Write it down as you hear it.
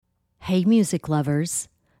Hey, music lovers.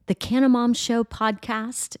 The Canna Mom Show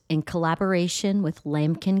podcast, in collaboration with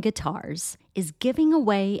Lambkin Guitars, is giving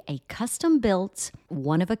away a custom-built,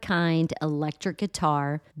 one-of-a-kind electric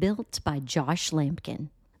guitar built by Josh Lambkin.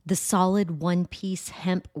 The solid one-piece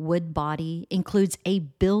hemp wood body includes a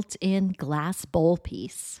built-in glass bowl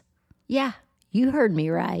piece. Yeah, you heard me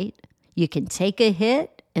right. You can take a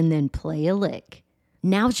hit and then play a lick.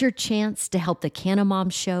 Now's your chance to help the Canna Mom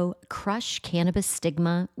Show crush cannabis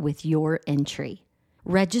stigma with your entry.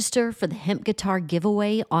 Register for the hemp guitar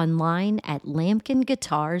giveaway online at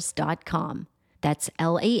lambkinguitars.com. That's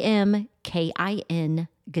LAMKIN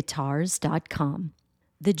guitars.com.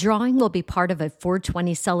 The drawing will be part of a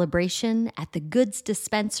 420 celebration at the Goods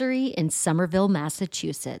Dispensary in Somerville,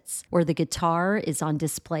 Massachusetts, where the guitar is on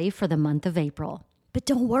display for the month of April. But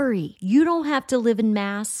don't worry, you don't have to live in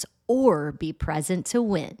Mass or be present to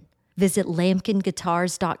win. Visit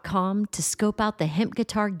lambkinguitars.com to scope out the hemp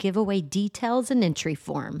guitar giveaway details and entry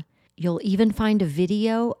form. You'll even find a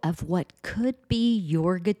video of what could be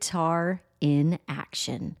your guitar in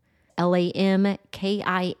action. LAMKIN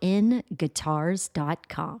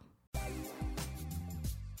guitars.com.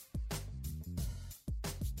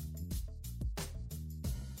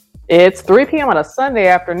 It's 3 p.m. on a Sunday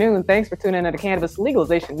afternoon. Thanks for tuning in to Cannabis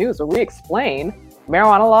Legalization News, where we explain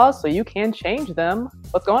marijuana laws so you can change them.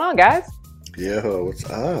 What's going on, guys? Yo, what's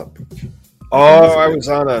up? Oh, I was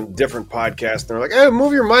on a different podcast, and they're like, hey,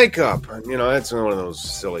 move your mic up. And, you know, it's one of those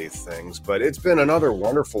silly things, but it's been another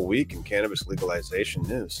wonderful week in cannabis legalization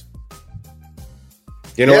news.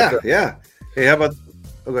 You know yeah. Hey, how about...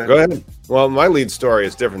 Oh, go ahead. Well, my lead story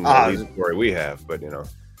is different than the lead story we have, but, you know,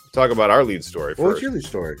 talk about our lead story first. What's your lead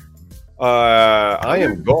story? I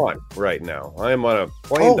am gone right now. I am on a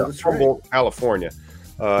plane to Humboldt, California,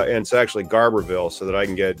 and it's actually Garberville, so that I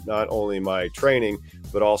can get not only my training,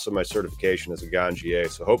 but also my certification as a ganjier.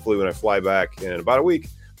 So hopefully when I fly back in about a week,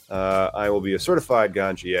 I will be a certified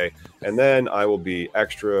ganjier, and then I will be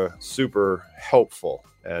extra super helpful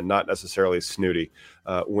and not necessarily snooty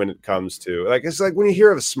when it comes to, like, it's like when you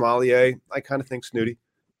hear of a sommelier, I kind of think snooty.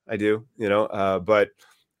 I do, you know, but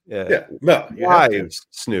why is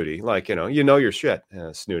snooty? Like, you know your shit,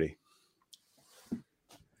 snooty.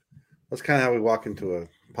 That's kind of how we walk into a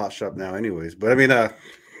pot shop now anyways. But I mean, I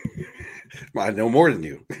know more than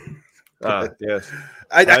you. Yes.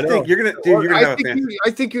 I think you're going to,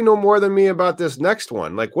 I think you know more than me about this next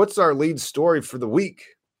one. Like, what's our lead story for the week?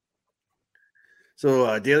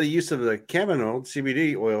 So daily use of the cannabinoid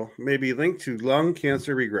CBD oil may be linked to lung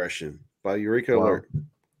cancer regression by Eureka Alert.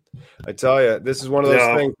 I tell you, this is one of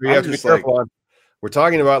those things we have to be careful on. We're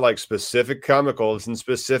talking about like specific chemicals and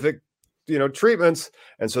specific, treatments.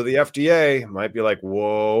 And so the FDA might be like,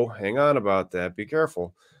 whoa, hang on about that. Be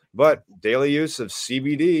careful. But daily use of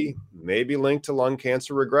CBD may be linked to lung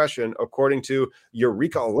cancer regression, according to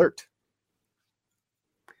Eureka Alert.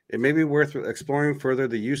 It may be worth exploring further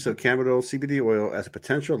the use of cannabinoid CBD oil as a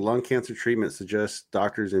potential lung cancer treatment, suggests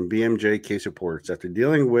doctors in BMJ case reports after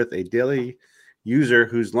dealing with a daily user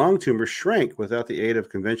whose lung tumor shrank without the aid of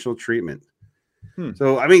conventional treatment.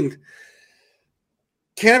 So, I mean,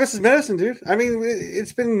 cannabis is medicine, dude. I mean,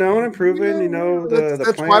 it's been known and proven,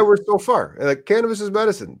 that's why we're so far. Like, cannabis is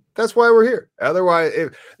medicine. That's why we're here. Otherwise,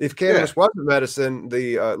 if cannabis wasn't medicine,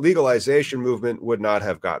 the legalization movement would not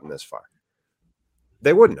have gotten this far.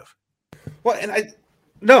 They wouldn't have. Well, and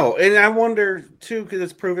I wonder too, because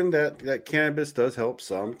it's proven that cannabis does help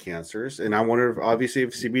some cancers, and I wonder if obviously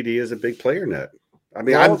if CBD is a big player in that. I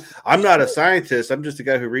mean, I'm not a scientist. I'm just a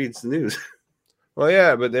guy who reads the news. Well,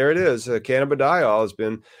 yeah, but there it is. Cannabidiol has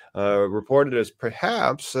been reported as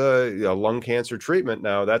perhaps a lung cancer treatment.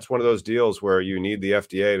 Now, that's one of those deals where you need the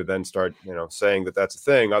FDA to then start, saying that that's a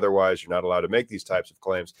thing. Otherwise, you're not allowed to make these types of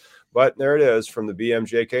claims. But there it is from the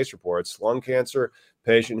BMJ case reports. Lung cancer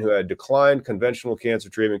patient who had declined conventional cancer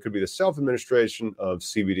treatment could be the self-administration of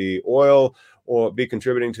CBD oil or be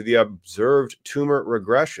contributing to the observed tumor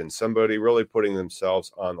regression. Somebody really putting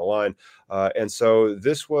themselves on the line. And so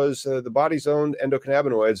this was the body's own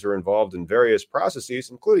endocannabinoids are involved in various processes,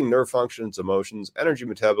 including nerve functions, emotions, energy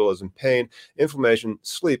metabolism, pain, inflammation,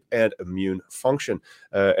 sleep, and immune function.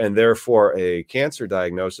 And therefore, a cancer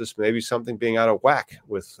diagnosis may be something being out of whack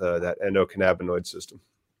with that endocannabinoid system.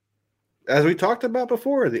 As we talked about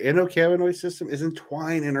before, the endocannabinoid system is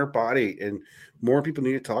entwined in our body, and more people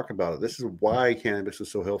need to talk about it. This is why cannabis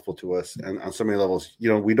is so helpful to us, and on so many levels.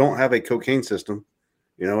 We don't have a cocaine system.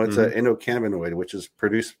 It's an endocannabinoid, which is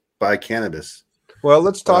produced by cannabis. Well,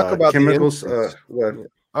 let's talk about chemicals.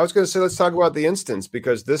 I was going to say, let's talk about the instance,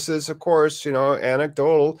 because this is, of course,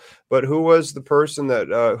 anecdotal. But who was the person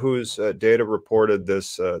that whose data reported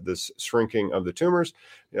this shrinking of the tumors?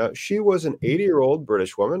 She was an 80-year-old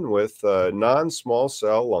British woman with non-small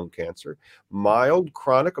cell lung cancer, mild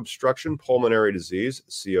chronic obstruction pulmonary disease,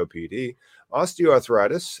 COPD,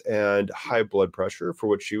 osteoarthritis, and high blood pressure, for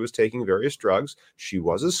which she was taking various drugs. She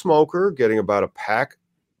was a smoker, getting about a pack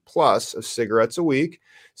plus of cigarettes a week,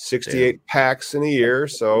 68 packs in a year.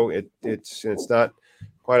 So it's not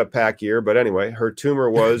quite a pack year. But anyway, her tumor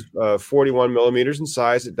was 41 millimeters in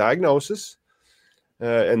size at diagnosis.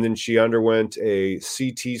 And then she underwent a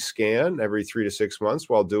CT scan every 3 to 6 months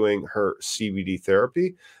while doing her CBD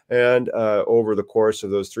therapy. And over the course of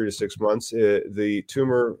those 3 to 6 months, the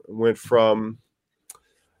tumor went from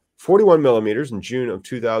 41 millimeters in June of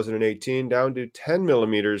 2018 down to 10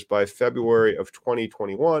 millimeters by February of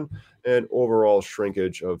 2021, and overall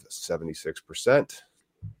shrinkage of 76%.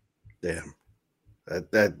 Damn.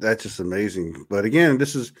 That's just amazing. But again,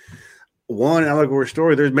 this is one allegory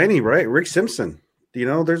story. There's many, right? Rick Simpson.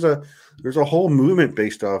 There's a whole movement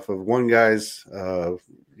based off of one guy's, I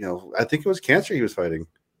think it was cancer he was fighting.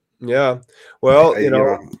 Yeah. Well,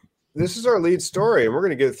 this is our lead story, and we're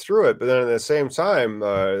going to get through it. But then at the same time,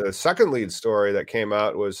 the second lead story that came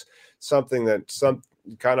out was something that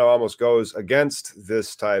kind of almost goes against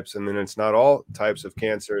this types, and then it's not all types of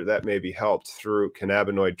cancer that may be helped through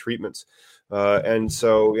cannabinoid treatments. And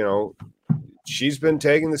so, she's been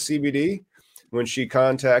taking the CBD. When she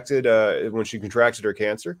contracted her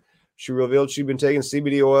cancer, she revealed she'd been taking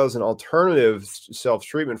CBD oil as an alternative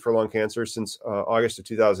self-treatment for lung cancer since August of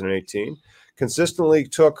 2018. Consistently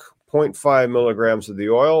took 0.5 milligrams of the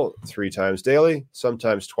oil 3 times daily,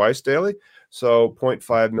 sometimes twice daily. So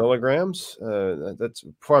 0.5 milligrams,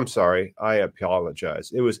 I'm sorry, I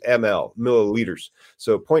apologize. It was milliliters.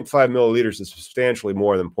 So 0.5 milliliters is substantially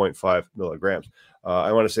more than 0.5 milligrams.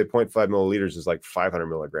 I want to say 0.5 milliliters is like 500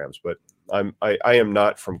 milligrams, but I am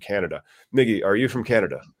not from Canada. Miggy, are you from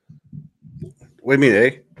Canada? What do you mean,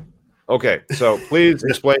 eh? Okay, so please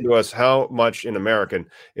explain to us how much in American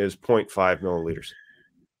is 0.5 milliliters.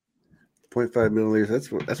 0.5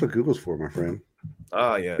 milliliters. That's what Google's for, my friend.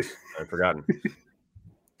 Ah, yes, I've forgotten.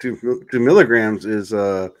 2 milligrams is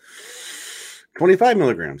 25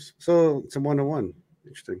 milligrams. So it's a 1-to-1.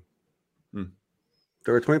 Interesting.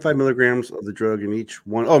 There are 25 milligrams of the drug in each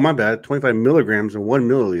one. Oh, my bad. 25 milligrams in 1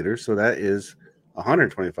 milliliter. So that is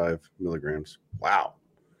 125 milligrams. Wow.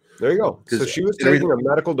 There you go. So she was taking a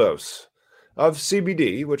medical dose of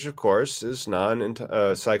CBD, which of course is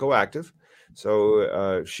non-psychoactive.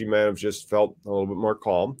 So she may have just felt a little bit more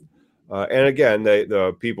calm. And again,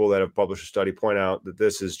 the people that have published a study point out that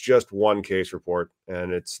this is just one case report,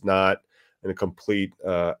 and it's not a complete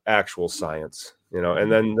actual science.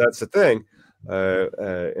 And then that's the thing.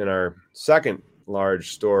 In our second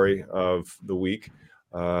large story of the week,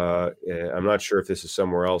 I'm not sure if this is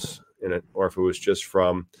somewhere else in it or if it was just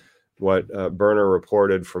from what Berner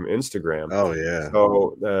reported from Instagram. Oh, yeah.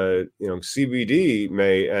 So, CBD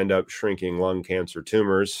may end up shrinking lung cancer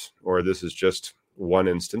tumors, or this is just one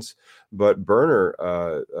instance. But Berner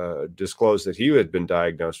disclosed that he had been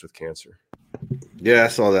diagnosed with cancer. Yeah, I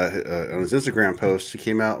saw that on his Instagram post. He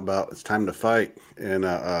came out about it's time to fight, and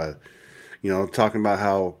talking about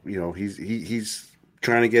how he's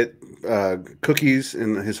trying to get Cookies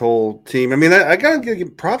and his whole team. I mean, I gotta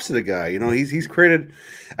give props to the guy. He's created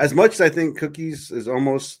as much as I think Cookies is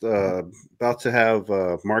almost about to have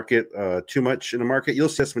market too much in the market. You'll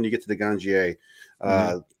see this when you get to the Ganjier.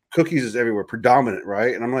 Cookies is everywhere, predominant,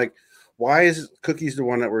 right? And I'm like, why is Cookies the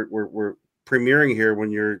one that we're premiering here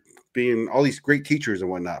when you're being all these great teachers and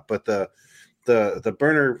whatnot? But the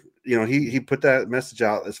Berner, he put that message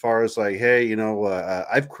out as far as like, hey,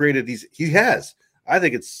 I've created these. I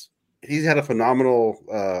think he's had a phenomenal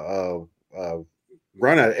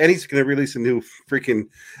run at it, and he's going to release a new freaking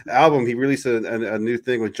album. He released a new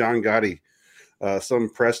thing with John Gotti, some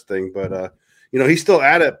press thing, but he's still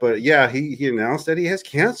at it. But yeah, he announced that he has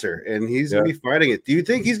cancer and he's going to be fighting it. Do you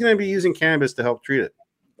think he's going to be using cannabis to help treat it?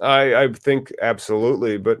 I think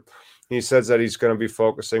absolutely, but he says that he's going to be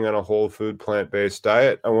focusing on a whole food, plant-based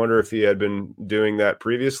diet. I wonder if he had been doing that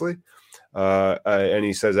previously. And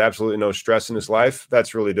he says absolutely no stress in his life.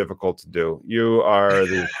 That's really difficult to do. You are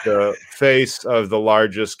the face of the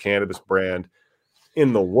largest cannabis brand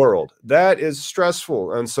in the world. That is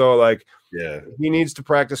stressful. And so he needs to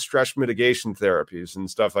practice stress mitigation therapies and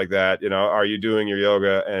stuff like that. Are you doing your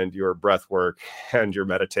yoga and your breath work and your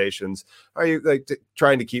meditations? Are you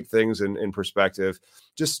trying to keep things in perspective,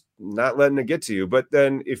 just not letting it get to you? But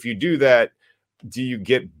then if you do that, do you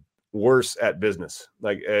get worse at business?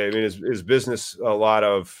 Is business a lot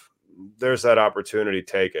of, there's that opportunity,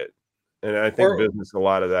 take it. And I think business, a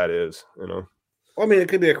lot of that is, Well, I mean, it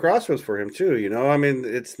could be a crossroads for him too, I mean,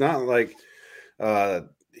 it's not like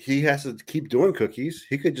he has to keep doing cookies.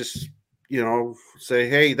 He could just, say,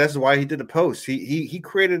 hey, that's why he did the post. He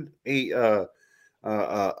created a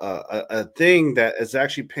thing that is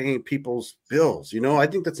actually paying people's bills. I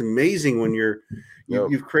think that's amazing when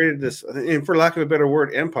you've created this, and for lack of a better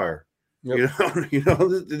word, empire. Yep.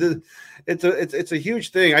 It's a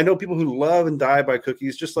huge thing. I know people who love and die by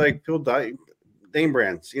cookies, just like people die name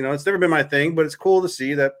brands. It's never been my thing, but it's cool to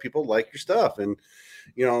see that people like your stuff. And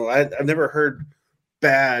I've never heard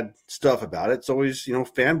bad stuff about it. It's always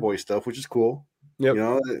fanboy stuff, which is cool. Yep.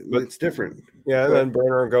 But it's different. Yeah, and then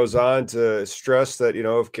Berner goes on to stress that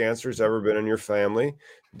if cancer's ever been in your family,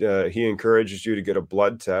 he encourages you to get a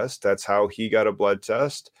blood test. That's how he got a blood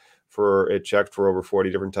test. It checked for over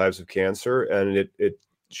 40 different types of cancer, and it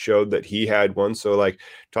showed that he had one. So, like,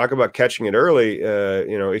 talk about catching it early.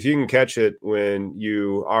 If you can catch it when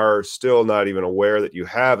you are still not even aware that you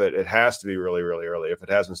have it, it has to be really, really early. If it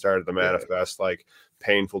hasn't started to manifest like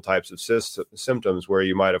painful types of symptoms where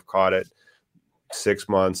you might have caught it 6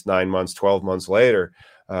 months, 9 months, 12 months later.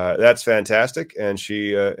 That's fantastic. And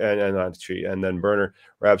and then Berner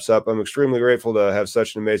wraps up. I'm extremely grateful to have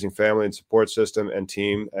such an amazing family and support system and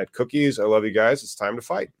team at Cookies. I love you guys. It's time to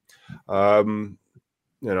fight. Man.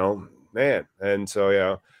 And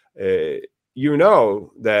so,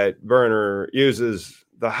 that Berner uses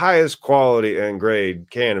the highest quality and grade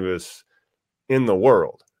cannabis in the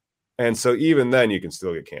world. And so even then you can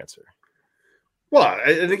still get cancer. Well,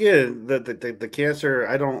 and again, the cancer,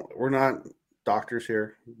 we're not doctors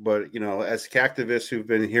here, but as activists who've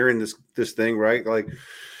been hearing this thing, right? Like,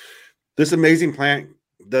 this amazing plant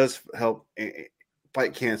does help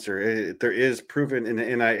fight cancer. There is proven in the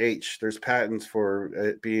NIH. There's patents for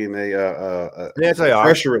it being a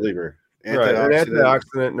pressure reliever,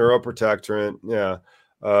 antioxidant, neuroprotectant. Yeah.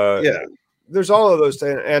 There's all of those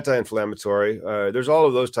anti-inflammatory. There's all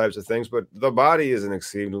of those types of things, but the body is an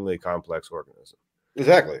exceedingly complex organism.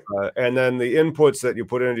 Exactly. And then the inputs that you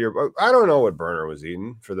put into your, I don't know what Berner was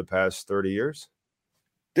eating for the past 30 years.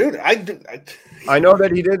 Dude, I know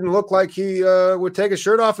that he didn't look like he would take his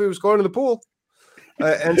shirt off if he was going to the pool.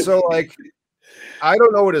 And so, like, I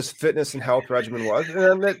don't know what his fitness and health regimen was.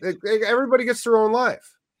 And everybody gets their own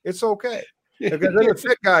life. It's okay. Because then a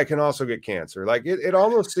fit guy can also get cancer. Like, it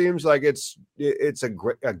almost seems like it's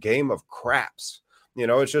a game of craps.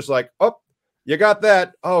 It's just like, oh, you got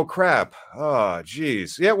that. Oh, crap. Oh,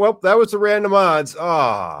 geez. Yeah, well, that was the random odds.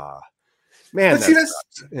 Man. But see, that's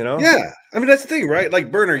yeah. I mean, that's the thing, right?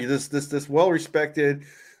 Like, Berner, this well-respected,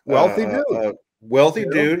 wealthy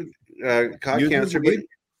dude, caught cancer. But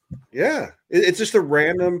yeah, it's just a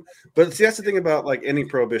random. But see, that's the thing about like any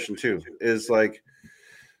prohibition too, is like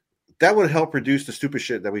that would help reduce the stupid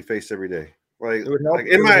shit that we face every day. Like,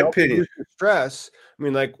 in my opinion, stress. I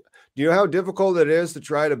mean, like, do you know how difficult it is to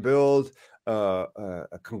try to build a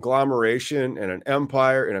conglomeration and an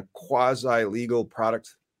empire in a quasi-legal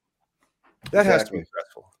product? That has to be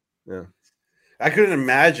stressful. Yeah. I couldn't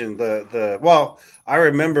imagine well, I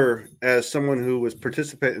remember as someone who was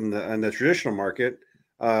participating in the traditional market,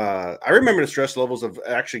 I remember the stress levels of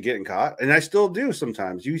actually getting caught, and I still do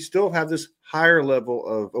sometimes. You still have this higher level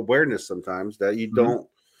of awareness sometimes that you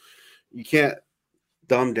you can't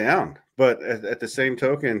dumb down. But at the same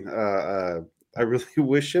token, I really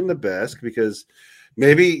wish him the best, because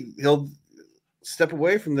maybe he'll step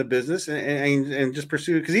away from the business and just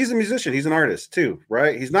pursue, because he's a musician, he's an artist too,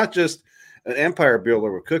 right? He's not just an empire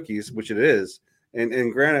builder with cookies, which it is.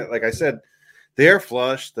 And granted, like I said, they're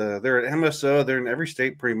flush. They're at MSO. They're in every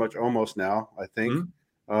state pretty much almost now, I think.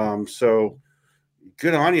 So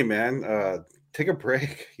good on you, man. Take a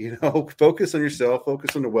break, focus on yourself,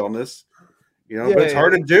 focus on the wellness, but it's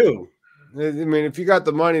hard to do. I mean, if you got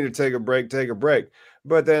the money to take a break, take a break.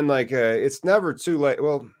 But then, like, it's never too late.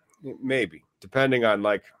 Well, maybe, depending on,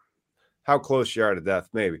 like, how close you are to death,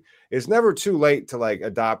 maybe. It's never too late to, like,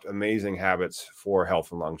 adopt amazing habits for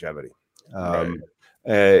health and longevity. Right.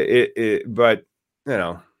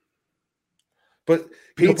 But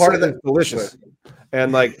pizza part of is delicious.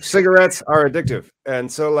 And, like, cigarettes are addictive. And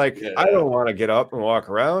so, like, I don't want to get up and walk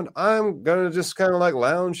around. I'm going to just kind of, like,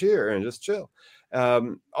 lounge here and just chill.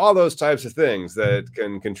 All those types of things that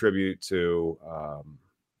can contribute to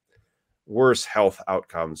worse health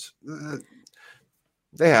outcomes.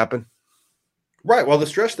 They happen. Right. Well, the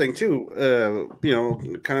stress thing too,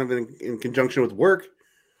 kind of in conjunction with work,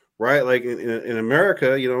 right? Like in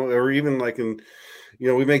America, or even like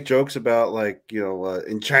we make jokes about, like,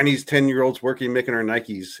 in Chinese 10-year-olds working, making our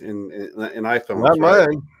Nikes in iPhones. Not right?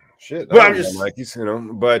 mine. Shit. But I'm just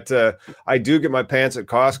Nikes, but I do get my pants at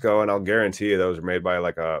Costco, and I'll guarantee you those are made by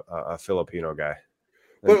like a Filipino guy.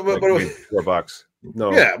 But $4.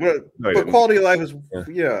 No. Yeah, No, but quality of life is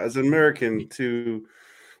Yeah. as an American to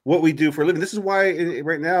what we do for a living. This is why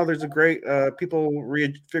right now there's a great people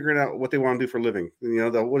figuring out what they want to do for a living. You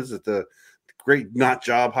know, what is it? The great not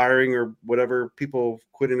job hiring or whatever. People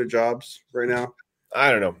quitting their jobs right now. I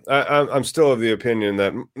don't know. I'm still of the opinion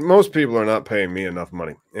that most people are not paying me enough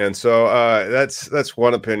money, and so that's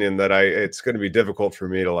one opinion that it's going to be difficult for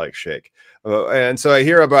me to like shake. And so I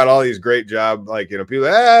hear about all these great job, like people.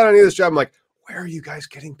 I don't need this job. I'm like, where are you guys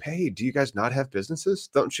getting paid? Do you guys not have businesses?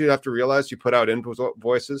 Don't you have to realize you put out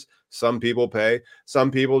invoices? Some people pay. Some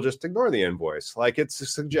people just ignore the invoice, like it's a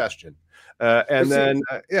suggestion.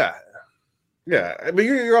 Yeah, but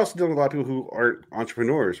you're also dealing with a lot of people who aren't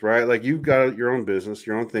entrepreneurs, right? Like you've got your own business,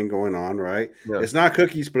 your own thing going on, right? Yeah. It's not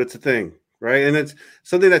cookies, but it's a thing, right? And it's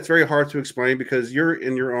something that's very hard to explain because you're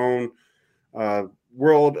in your own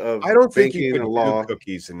world of I don't think banking you could and law. do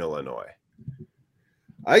cookies in Illinois.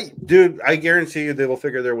 I guarantee you they will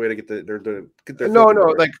figure their way to get their No,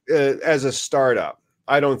 like as a startup.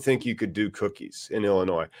 I don't think you could do cookies in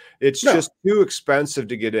Illinois. It's just too expensive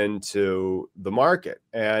to get into the market,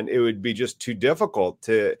 and it would be just too difficult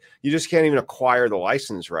you just can't even acquire the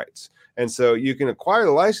license rights. And so you can acquire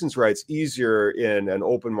the license rights easier in an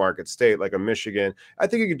open market state like a Michigan. I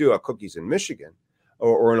think you could do cookies in Michigan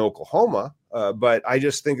or in Oklahoma, but I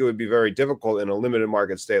just think it would be very difficult in a limited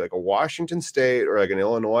market state like a Washington state or like an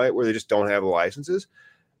Illinois where they just don't have the licenses.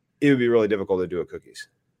 It would be really difficult to do cookies.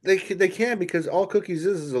 They can because all cookies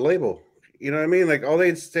is a label. You know what I mean? Like all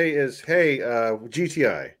they'd say is, "Hey,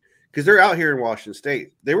 GTI," because they're out here in Washington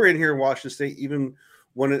State. They were in here in Washington State even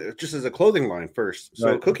when just as a clothing line first.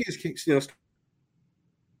 So cookies,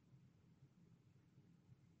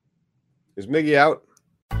 Is Miggy out?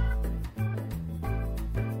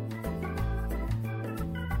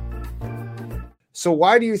 So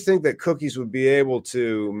why do you think that cookies would be able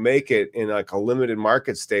to make it in like a limited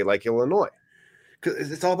market state like Illinois?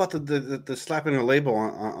 Because it's all about the slapping a label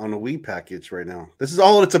on a weed package right now. This is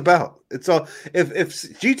all it's about. It's all if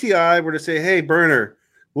GTI were to say, "Hey, Burner,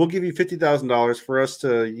 we'll give you $50,000 for us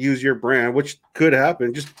to use your brand," which could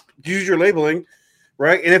happen. Just use your labeling,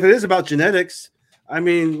 right? And if it is about genetics, I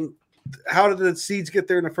mean, how did the seeds get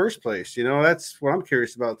there in the first place? You know, that's what I'm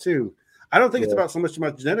curious about too. I don't think it's about so much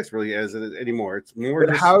about genetics really as it anymore. It's more.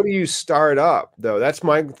 But how do you start up though? That's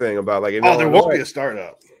my thing about like. There won't be a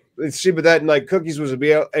startup. See, but that like cookies was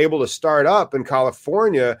be able to start up in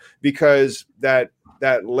California because that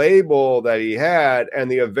label that he had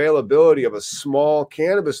and the availability of a small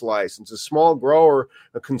cannabis license, a small grower,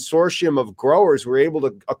 a consortium of growers were able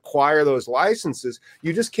to acquire those licenses.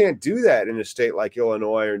 You just can't do that in a state like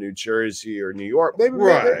Illinois or New Jersey or New York. Maybe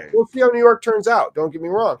we'll see how New York turns out. Don't get me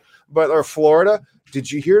wrong, or Florida.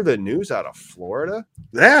 Did you hear the news out of Florida?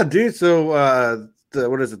 Yeah, dude. So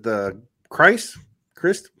what is it? The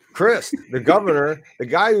Chris, the governor, the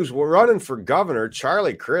guy who's running for governor,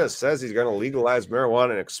 Charlie Crist, says he's going to legalize marijuana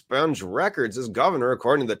and expunge records as governor,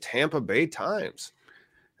 according to the Tampa Bay Times.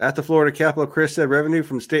 At the Florida Capitol, Crist said revenue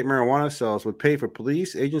from state marijuana sales would pay for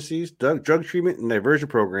police agencies, drug treatment and diversion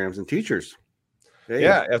programs, and teachers.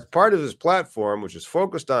 Yeah, as part of his platform, which is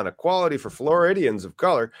focused on equality for Floridians of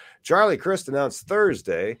color, Charlie Crist announced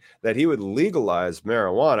Thursday that he would legalize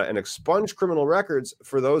marijuana and expunge criminal records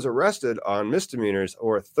for those arrested on misdemeanors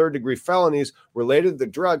or third-degree felonies related to the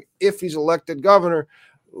drug if he's elected governor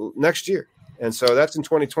next year. And so that's in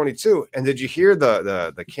 2022. And did you hear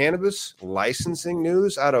the cannabis licensing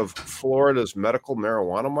news out of Florida's medical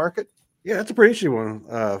marijuana market? Yeah, that's a pretty interesting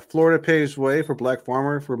one. Florida paves way for black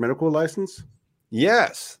farmer for medical license.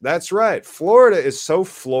 Yes, that's right. Florida is so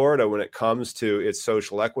Florida when it comes to its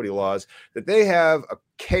social equity laws that they have a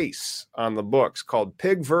case on the books called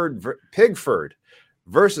Pigford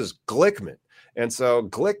versus Glickman. And so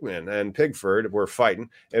Glickman and Pigford were fighting.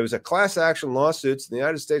 It was a class action lawsuit in the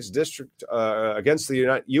United States District against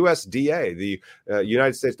the USDA, the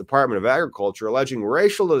United States Department of Agriculture, alleging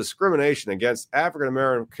racial discrimination against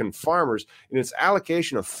African-American farmers in its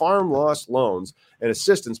allocation of farm loss loans and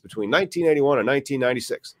assistance between 1981 and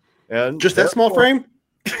 1996. And just that small frame?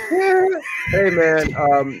 Hey,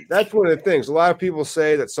 man, that's one of the things. A lot of people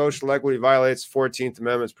say that social equity violates 14th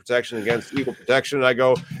Amendment's protection against equal protection. And I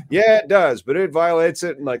go, yeah, it does, but it violates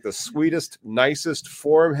it in like the sweetest, nicest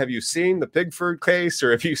form. Have you seen the Pigford case,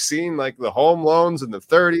 or have you seen like the home loans in the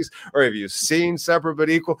 30s, or have you seen separate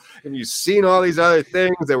but equal? Have you seen all these other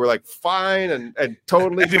things that were like fine and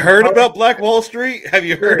totally? Have you heard about Black Wall Street? Have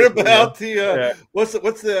you heard about the what's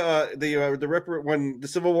when the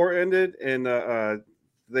Civil War ended and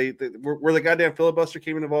where the goddamn filibuster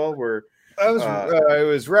came involved? Where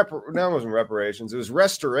it wasn't reparations. It was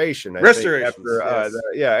restoration. Restoration.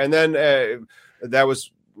 And then that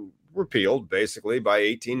was repealed basically by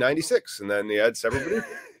 1896, and then they had several.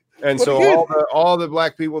 And What so again? all the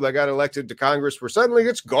black people that got elected to Congress were suddenly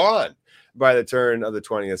it's gone by the turn of the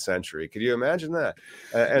 20th century. Could you imagine that?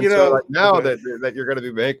 And so like now that you're going to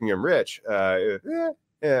be making them rich,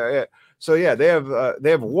 yeah. So yeah, they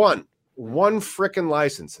have one frickin'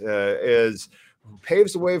 license is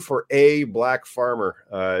paves the way for a black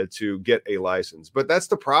farmer to get a license. But that's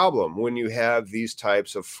the problem when you have these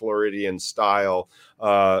types of Floridian style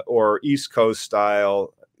or East Coast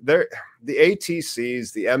style. The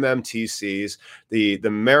ATCs, the MMTCs, the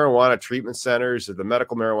marijuana treatment centers, the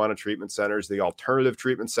medical marijuana treatment centers, the alternative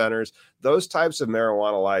treatment centers, those types of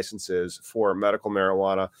marijuana licenses for medical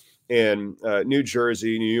marijuana in New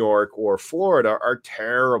Jersey, New York, or Florida are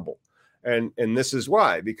terrible. And this is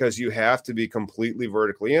why, because you have to be completely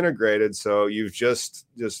vertically integrated. So you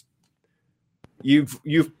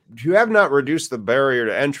have not reduced the barrier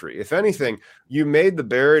to entry. If anything, you made the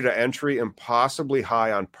barrier to entry impossibly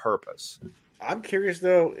high on purpose. I'm curious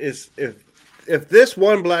though, is if this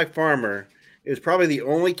one black farmer is probably the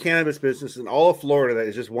only cannabis business in all of Florida that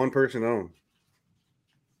is just one person owned.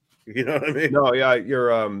 You know what I mean? No, yeah,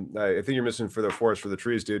 you're. I think you're missing for the forest for the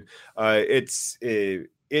trees, dude. It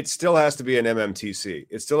still has to be an MMTC.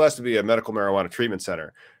 It still has to be a medical marijuana treatment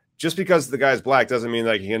center. Just because the guy's black doesn't mean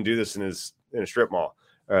like he can do this in a strip mall.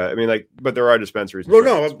 I mean, like, but there are dispensaries. But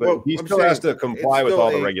he still has to comply with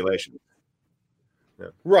all the regulations. Yeah.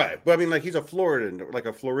 Right, but I mean, like he's a Floridian, like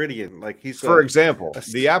a Floridian, like he's. For example,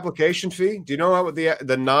 the application fee. Do you know what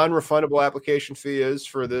the non-refundable application fee is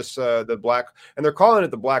for this the black? And they're calling it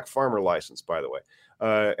the black farmer license, by the way.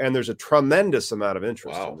 And there's a tremendous amount of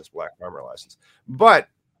interest in this black farmer license. But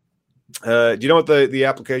do you know what the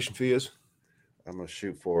application fee is? I'm gonna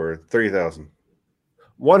shoot for $30,000.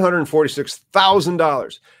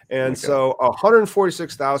 $146,000. And so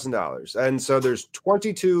 $146,000. And so there's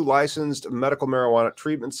 22 licensed medical marijuana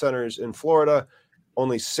treatment centers in Florida.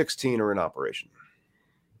 Only 16 are in operation.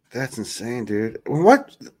 That's insane, dude.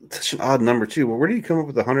 What? Such an odd number too. Well, where do you come up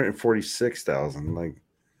with 146,000? Like,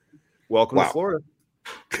 welcome to Florida.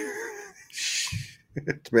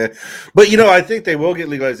 Man. But I think they will get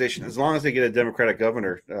legalization as long as they get a Democratic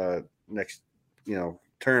governor next,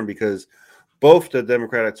 term, because both the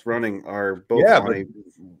Democrats running are both. Yeah,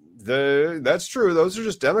 that's true. Those are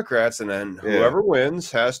just Democrats, and then whoever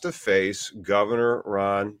wins has to face Governor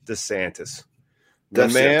Ron DeSantis, the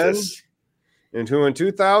man who in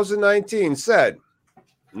 2019 said,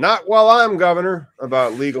 "Not while I'm governor,"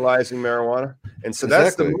 about legalizing marijuana. And so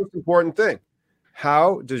that's the most important thing.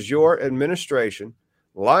 How does your administration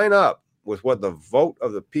line up with what the vote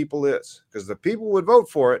of the people is? Because the people would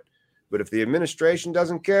vote for it, but if the administration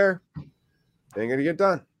doesn't care, it ain't gonna get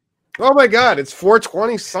done. Oh my God, it's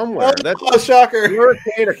 4:20 somewhere. That's a shocker.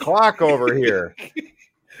 Hurricane o'clock over here.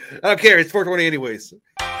 I don't care. It's 4:20 anyways.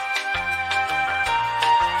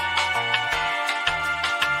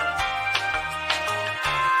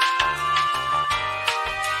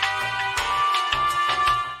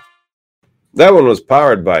 That one was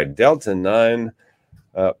powered by Delta 9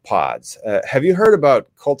 pods. Have you heard about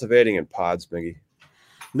cultivating in pods, Miggy?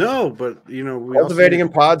 No, but cultivating in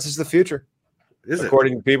pods is the future. Is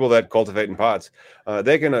according to people that cultivate in pods.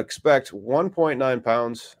 They can expect 1.9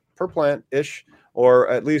 pounds per plant ish, or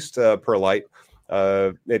at least per light.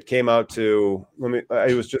 It came out to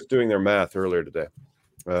I was just doing their math earlier today.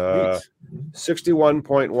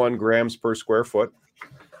 61.1 grams per square foot,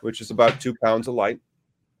 which is about 2 pounds of light.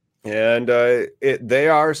 And they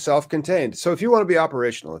are self-contained. So if you want to be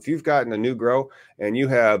operational, if you've gotten a new grow and you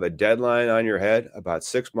have a deadline on your head about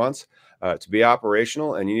 6 months to be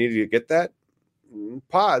operational, and you need to get that,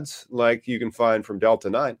 pods like you can find from Delta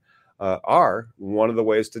 9 are one of the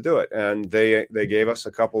ways to do it. And they gave us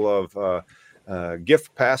a couple of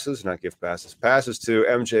passes to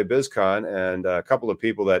MJ BizCon, and a couple of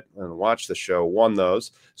people that watch the show won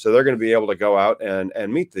those. So they're going to be able to go out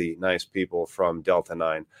and meet the nice people from Delta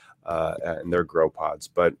 9 and their grow pods.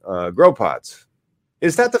 But grow pods,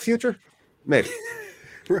 is that the future? Maybe.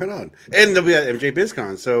 Right on. And they'll be at MJ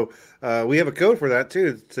BizCon. So we have a code for that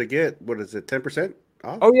too, to get, 10%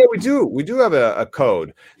 off? Oh yeah, we do. We do have a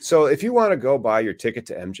code. So if you want to go buy your ticket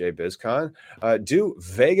to MJ BizCon, do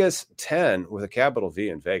Vegas 10 with a capital V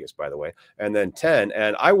in Vegas, by the way, and then 10.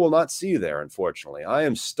 And I will not see you there, unfortunately. I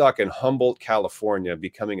am stuck in Humboldt, California,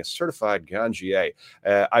 becoming a certified ganjier.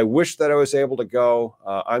 I wish that I was able to go.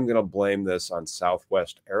 I'm going to blame this on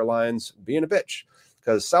Southwest Airlines being a bitch,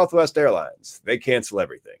 because Southwest Airlines, they cancel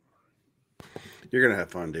everything. You're going to have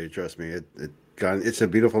fun, dude. Trust me. It's a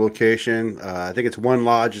beautiful location. I think it's One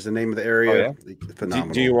Lodge is the name of the area. Oh, yeah?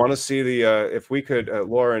 Phenomenal. Do you want to see the, if we could,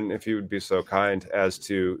 Lauren, if you would be so kind as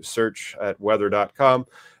to search at weather.com,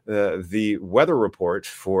 the weather report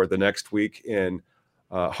for the next week in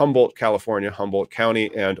Humboldt, California, Humboldt County,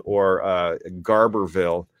 and or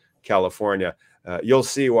Garberville, California. You'll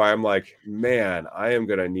see why I'm like, man, I am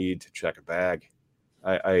going to need to check a bag.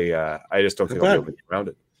 I just don't think I'll be able to get around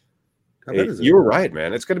it. You were right,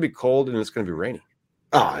 man. It's going to be cold and it's going to be rainy.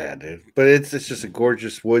 Oh yeah, dude. But it's just a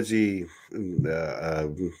gorgeous woodsy. Yeah,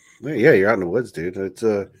 you're out in the woods, dude. It's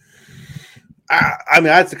I mean,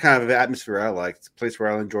 that's the kind of atmosphere I like. It's a place where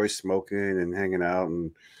I enjoy smoking and hanging out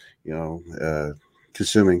and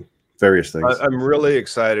consuming various things. I'm really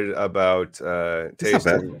excited about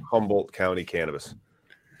tasting Humboldt County cannabis.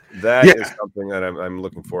 That is something that I'm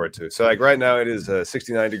looking forward to. So like right now it is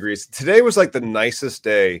 69 degrees. Today was like the nicest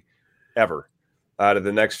day ever out of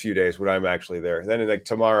the next few days when I'm actually there. Then like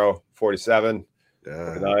tomorrow, 47,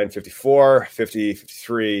 49, 54, 50,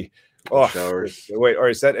 53. Oh, showers. Wait, or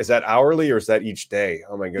is that hourly or is that each day?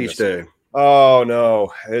 Oh my goodness. Each day. Oh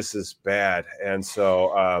no, this is bad. And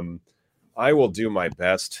so I will do my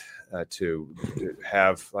best to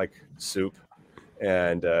have like soup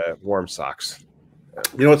and warm socks.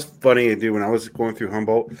 You know what's funny, dude? When I was going through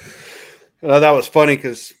Humboldt, that was funny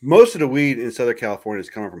because most of the weed in Southern California is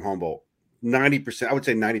coming from Humboldt. 90%, I would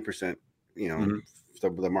say 90%,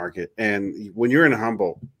 the market. And when you're in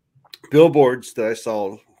Humboldt, billboards that I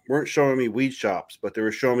saw weren't showing me weed shops, but they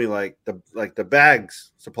were showing me like the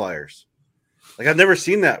bags suppliers. Like I've never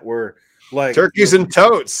seen that where like turkeys and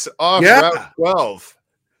totes off Route 12.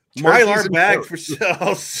 Mylar bag for sale.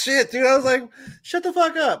 Oh, shit, dude. I was like, shut the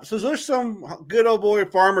fuck up. So there's some good old boy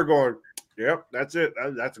farmer going, yep, that's it.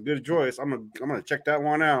 That's a good choice. I'm gonna check that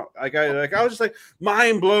one out. I was just like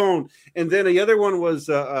mind blown. And then the other one was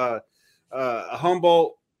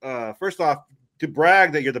Humboldt. First off, to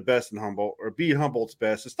brag that you're the best in Humboldt or be Humboldt's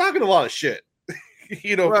best, it's talking a lot of shit.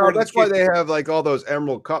 Well, that's why they have like all those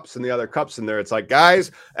emerald cups and the other cups in there. It's like, guys,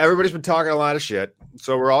 everybody's been talking a lot of shit,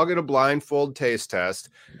 so we're all going to blindfold taste test,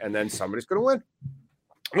 and then somebody's going to win.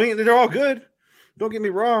 I mean, they're all good. Don't get me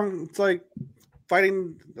wrong. It's like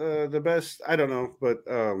fighting the best. I don't know, but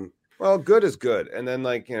well, good is good, and then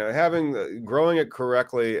like growing it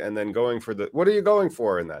correctly, and then going for what are you going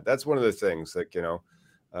for in that? That's one of the things that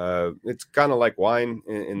it's kind of like wine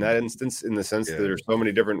in that instance, in the sense that there's so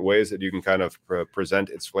many different ways that you can kind of present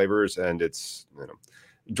its flavors, and it's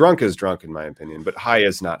drunk is drunk in my opinion, but high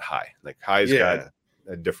is not high. Like high's got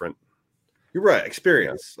a different. You're right,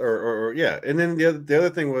 experience or and then the other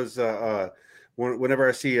thing was whenever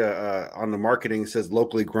I see on the marketing it says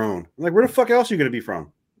locally grown, I'm like, where the fuck else are you going to be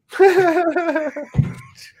from?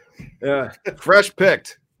 Yeah, fresh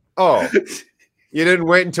picked. Oh, you didn't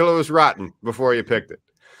wait until it was rotten before you picked it.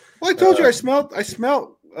 Well, I told you I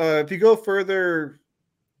smelled. If you go further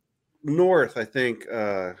north, I think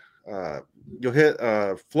you'll hit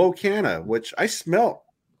Flocana, which I smelt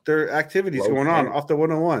their activities going on off the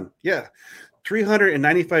 101. Yeah,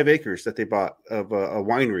 395 acres that they bought of a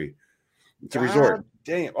winery. It's a resort.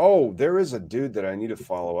 Damn. Oh, there is a dude that I need to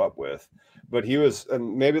follow up with, but he was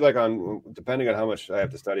maybe like depending on how much I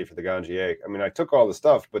have to study for the Ganjier. I mean, I took all the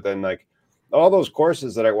stuff, but then like. All those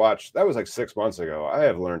courses that I watched, that was like 6 months ago. I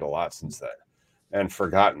have learned a lot since then and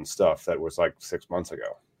forgotten stuff that was like 6 months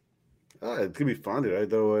ago. It's going to be fun, dude.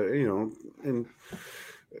 Though, and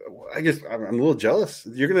I guess I'm a little jealous.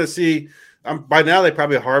 You're going to see, by now they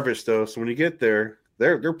probably harvest though. So when you get there,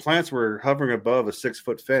 their plants were hovering above a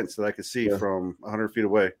 6-foot fence that I could see from 100 feet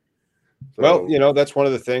away. So, well, that's one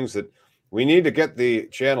of the things that we need to get the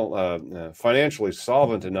channel financially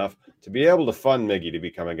solvent enough to be able to fund Miggy to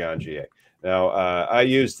become a Ganjier. Now, I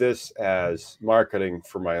use this as marketing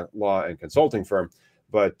for my law and consulting firm,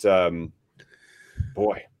 but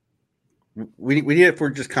boy, we need it for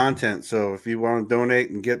just content. So if you want to donate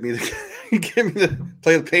and get me the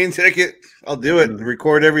play the plane ticket, I'll do it and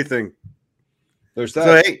record everything. There's that.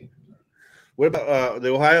 So hey, what about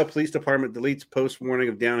the Ohio Police Department deletes post warning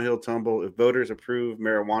of downhill tumble if voters approve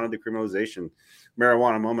marijuana decriminalization?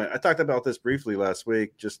 Marijuana moment. I talked about this briefly last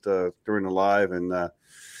week, just during the live, and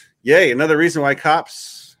yay, another reason why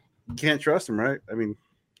cops can't trust them, right? I mean,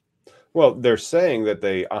 well, they're saying that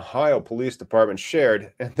the Ohio Police Department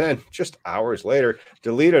shared and then just hours later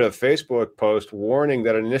deleted a Facebook post warning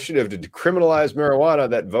that an initiative to decriminalize marijuana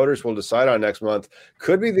that voters will decide on next month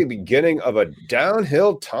could be the beginning of a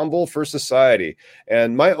downhill tumble for society.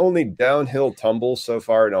 And my only downhill tumble so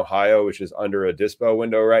far in Ohio, which is under a dispo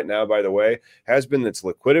window right now, by the way, has been its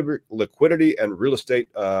liquidity and real estate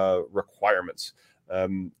requirements.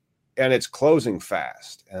 And it's closing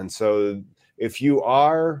fast. And so if you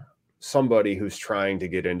are somebody who's trying to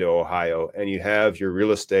get into Ohio and you have your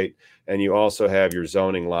real estate and you also have your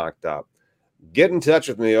zoning locked up, get in touch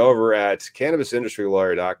with me over at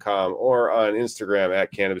cannabisindustrylawyer.com or on Instagram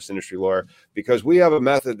at cannabisindustrylawyer, because we have a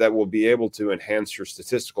method that will be able to enhance your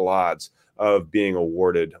statistical odds of being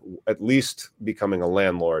awarded, at least becoming a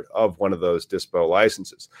landlord of one of those dispo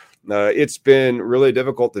licenses. It's been really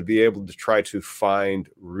difficult to be able to try to find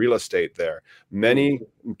real estate there. Many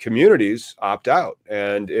communities opt out.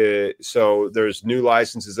 And so there's new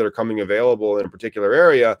licenses that are coming available in a particular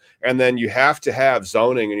area. And then you have to have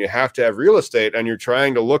zoning and you have to have real estate. And you're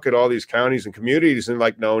trying to look at all these counties and communities and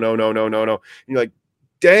like, no. And you're like,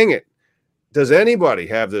 dang it. Does anybody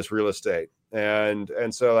have this real estate? And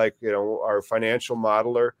so, like, you know, our financial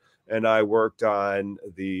modeler and I worked on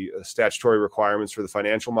the statutory requirements for the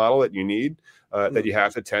financial model that you need, that you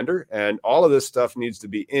have to tender. And all of this stuff needs to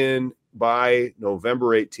be in by November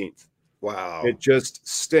 18th. Wow. It just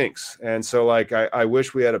stinks. And so, like, I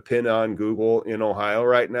wish we had a pin on Google in Ohio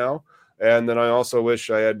right now. And then I also wish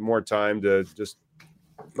I had more time to just,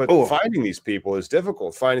 but finding these people is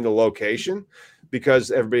difficult. Finding the location,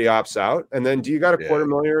 because everybody opts out. And then, do you got a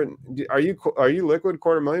 $250,000? Are you liquid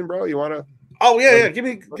 $250,000, bro? You want to? Oh yeah. Give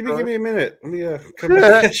me a minute. Let me come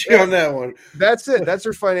back at you on that one. That's it. That's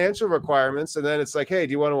your financial requirements. And then it's like, hey,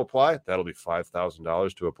 do you want to apply? That'll be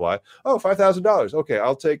 $5,000 to apply. Oh, $5,000. Okay,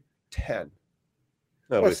 I'll take 10.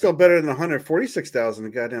 Well, it's still better than the $146,000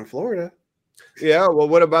 in goddamn Florida. Yeah, well,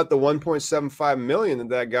 what about the $1.75 million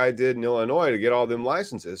that guy did in Illinois to get all them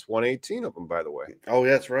licenses? 118 of them, by the way. Oh,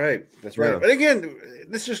 that's right. That's right. Yeah. But again,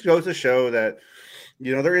 this just goes to show that,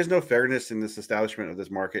 you know, there is no fairness in this establishment of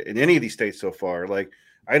this market in any of these states so far. Like,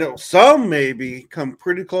 I know some maybe come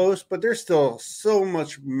pretty close, but there's still so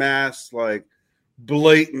much mass, like,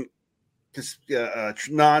 blatant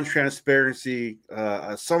non-transparency.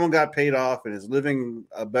 Someone got paid off and is living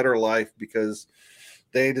a better life because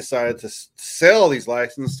they decided to sell these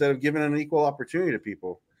licenses instead of giving an equal opportunity to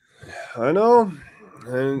people. I know.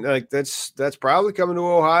 And like that's probably coming to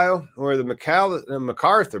Ohio, or the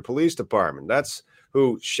MacArthur Police Department. That's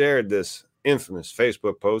who shared this infamous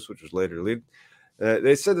Facebook post, which was later deleted.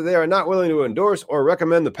 They said that they are not willing to endorse or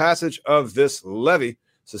recommend the passage of this levy.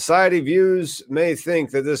 Society views may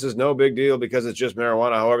think that this is no big deal because it's just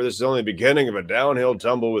marijuana. However, this is only the beginning of a downhill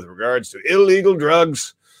tumble with regards to illegal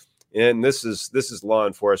drugs. And this is law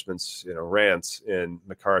enforcement's, you know, rants in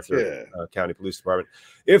MacArthur County Police Department.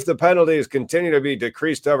 If the penalties continue to be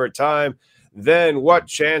decreased over time, then what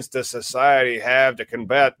chance does society have to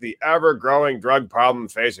combat the ever-growing drug problem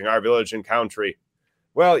facing our village and country?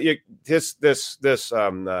 Well, this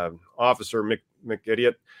officer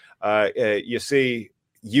McIdiot, you see,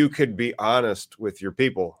 you could be honest with your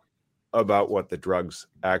people about what the drugs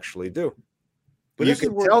actually do. But you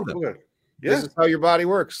can tell them. Yeah. This is how your body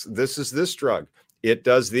works. This is this drug. It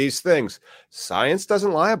does these things. Science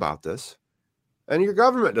doesn't lie about this. And your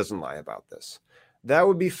government doesn't lie about this. That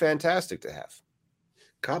would be fantastic to have.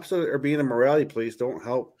 Cops are being a morality police don't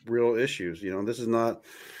help real issues. You know, this is not,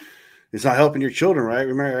 it's not helping your children, right?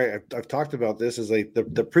 Remember, I've talked about this as like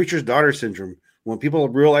the preacher's daughter syndrome. When people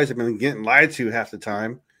realize they've been getting lied to half the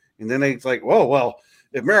time, and then it's like, whoa, well,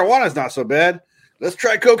 if marijuana is not so bad, let's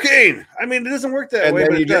try cocaine. I mean, it doesn't work that way,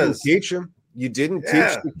 but it does. Teach them. You didn't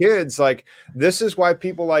teach the kids, like, this is why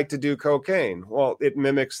people like to do cocaine. Well, it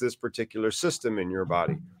mimics this particular system in your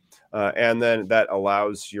body. And then that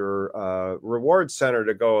allows your reward center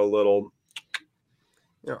to go a little,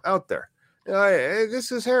 you know, out there.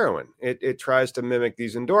 This is heroin. It tries to mimic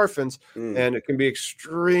these endorphins, and it can be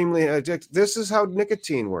extremely addictive. This is how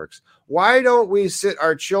nicotine works. Why don't we sit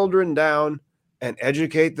our children down and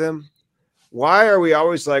educate them? Why are we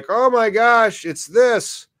always like, oh my gosh, it's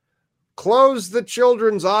this? Close the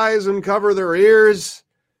children's eyes and cover their ears.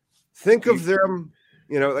 Think of them,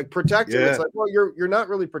 you know, like protect them. It's like, well, you're not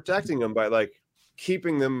really protecting them by like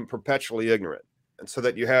keeping them perpetually ignorant, and so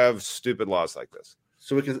that you have stupid laws like this.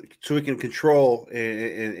 So we can control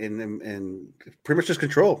and pretty much just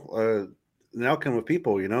control an outcome of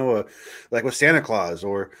people, you know, like with Santa Claus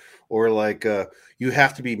or like you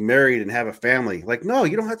have to be married and have a family. Like, no,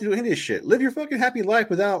 you don't have to do any of this shit. Live your fucking happy life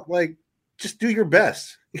without, like, just do your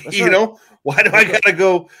best. You know, why do I gotta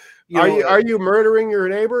go? Are you murdering your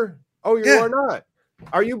neighbor? Oh, you are not.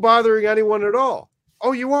 Are you bothering anyone at all?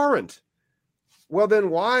 Oh, you aren't. Well, then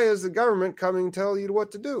why is the government coming to tell you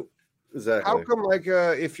what to do? Exactly. How come, like,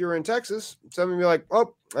 if you're in Texas, somebody be like,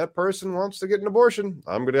 oh, that person wants to get an abortion.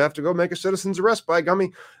 I'm going to have to go make a citizen's arrest by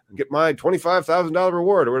gummy and get my $25,000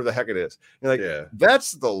 reward or whatever the heck it is. You're like,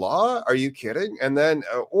 that's the law? Are you kidding? And then,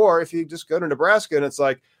 or if you just go to Nebraska and it's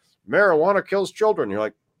like, marijuana kills children. You're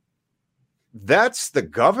like, that's the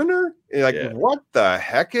governor. Like, Yeah. what the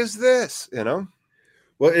heck is this?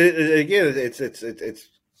 Well, again, it's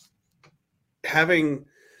having,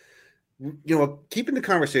 keeping the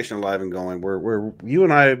conversation alive and going. Where you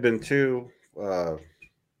and I have been two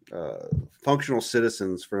functional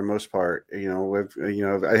citizens for the most part. I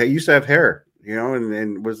used to have hair,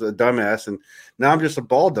 and was a dumbass, and now I'm just a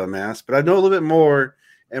bald dumbass. But I know a little bit more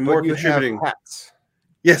and more contributing. Have hats.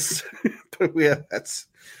 Yes, but we have hats.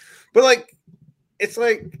 But like, it's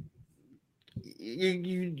like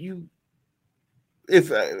you.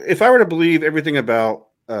 If I were to believe everything about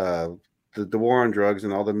the war on drugs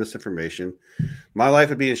and all the misinformation, my life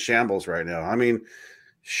would be in shambles right now. I mean,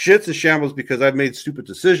 shit's in shambles because I've made stupid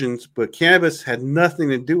decisions, but cannabis had nothing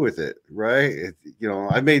to do with it, right?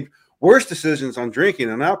 I've made worse decisions on drinking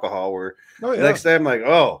and alcohol where the next day I'm like,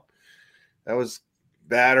 oh, that was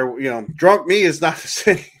bad, or drunk me is not the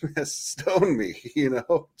same as stoned me, two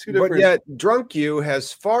different. But yet drunk you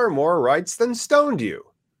has far more rights than stoned you.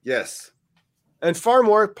 Yes. And far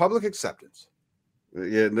more public acceptance.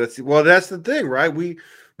 Yeah, that's the thing, right?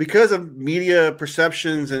 Because of media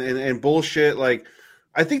perceptions and bullshit, like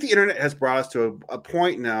I think the internet has brought us to a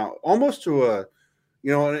point now, almost to a,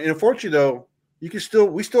 and unfortunately though,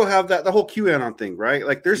 we still have the whole QAnon thing, right?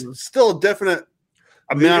 Like there's still a definite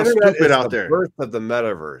amount of stupid out there. Birth of the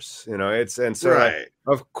metaverse, right.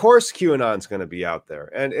 Of course QAnon's going to be out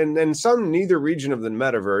there, and in some neither region of the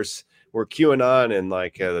metaverse where QAnon and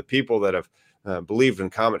like the people that have believed in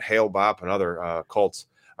Comet Hale-Bopp and other cults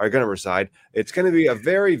are going to reside. It's going to be a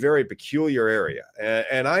very, very peculiar area,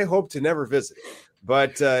 and I hope to never visit it.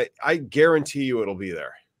 But I guarantee you it'll be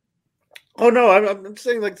there. Oh no, I'm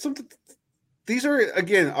saying like something. These are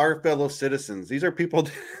again our fellow citizens. These are people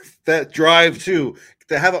that drive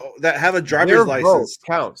that have a driver's license. Vote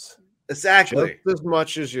counts exactly just as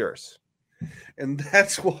much as yours. And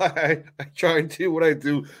that's why I try and do what I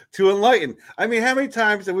do to enlighten. I mean, how many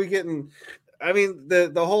times are we getting? I mean,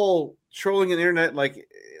 the whole trolling on the internet, like,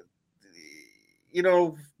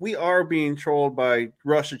 we are being trolled by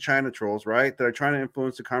Russia, China trolls, right? That are trying to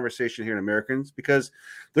influence the conversation here in Americans, because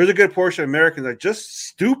there's a good portion of Americans that are just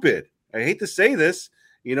stupid. I hate to say this,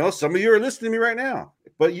 some of you are listening to me right now,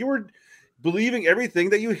 but you were believing everything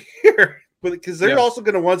that you hear, but because they're also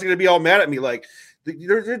going to be all mad at me, like.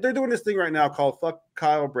 They're doing this thing right now called "fuck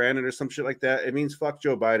Kyle Brandon" or some shit like that. It means "fuck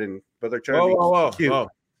Joe Biden," but they're trying to be cute. Whoa.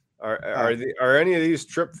 Are any of these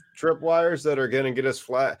tripwires that are going to get us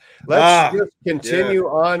flat? Let's just continue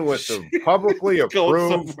on with the publicly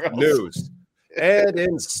approved news. And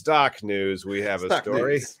in stock news, we have a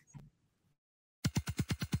story. News.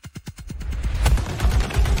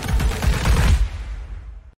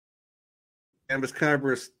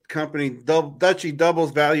 Cannabis company Dutchie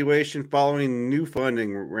doubles valuation following new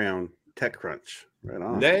funding round. TechCrunch. Right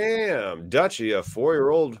on. Damn. Dutchie, a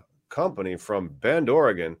 4-year-old company from Bend,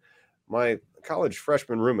 Oregon. My college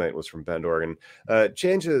freshman roommate was from Bend, Oregon.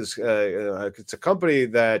 Changes. It's a company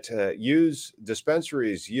that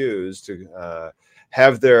dispensaries use to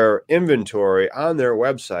have their inventory on their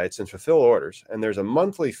websites and fulfill orders. And there's a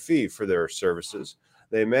monthly fee for their services.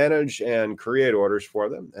 They manage and create orders for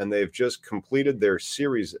them, and they've just completed their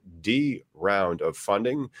Series D round of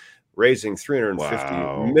funding, raising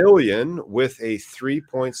 $350 million with a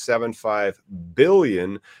 $3.75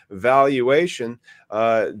 billion valuation.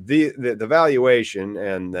 The valuation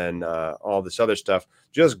and then all this other stuff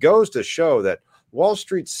just goes to show that Wall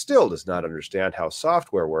Street still does not understand how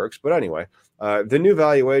software works. But anyway, the new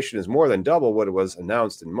valuation is more than double what it was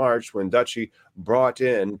announced in March when Dutchie brought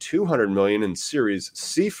in $200 million in Series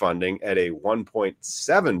C funding at a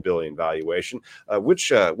 $1.7 billion valuation.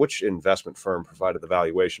 Which investment firm provided the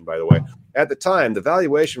valuation, by the way? At the time, the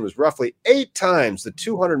valuation was roughly 8 times the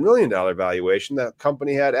 $200 million valuation that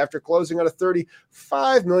company had after closing on a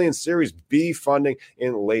 $35 million Series B funding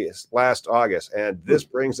in last August. And this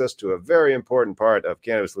brings us to a very important part of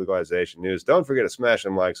cannabis legalization news. Don't forget to smash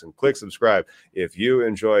them likes and click subscribe if you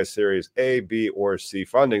enjoy Series A, B, or C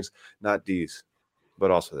fundings, not D's, but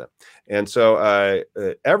also them. And so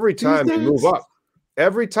every time you move up,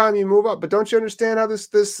 but don't you understand how this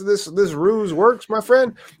ruse works, my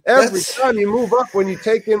friend? Every time you move up, when you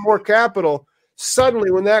take in more capital, suddenly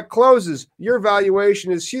when that closes, your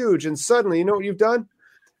valuation is huge. And suddenly, you know what you've done?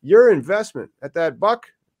 Your investment at that buck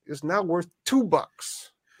is now worth $2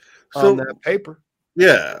 on that paper.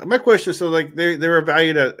 Yeah. My question is, so like they were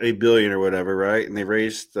valued at $1 billion or whatever, right? And they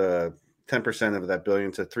raised 10% of that billion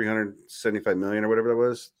to $375 million or whatever that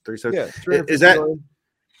was. 37. Yeah, is that million.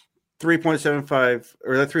 3.75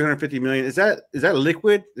 or that 350 million? Is that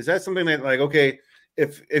liquid? Is that something that, like, okay,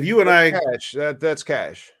 if you and I cash, that's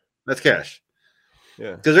cash. That's cash.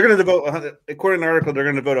 Yeah. Because they're going to devote, according to the article, they're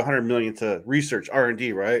going to devote 100 million to research,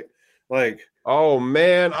 R&D, right? Like, oh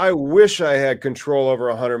man, I wish I had control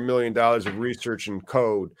over $100 million of research and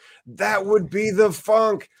code. That would be the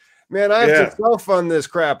funk, man. I have to self-fund this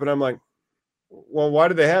crap, and I'm like, well, why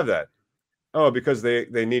do they have that? Oh, because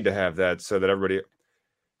they need to have that so that everybody.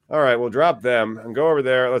 All right, we'll drop them and go over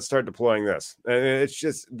there. Let's start deploying this. And it's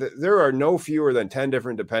just there are no fewer than 10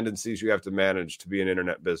 different dependencies you have to manage to be an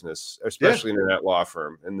internet business, especially an internet law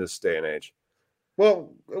firm in this day and age.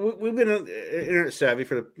 Well, we've been internet savvy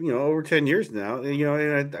for over 10 years now.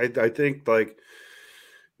 And I think like,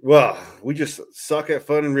 well, we just suck at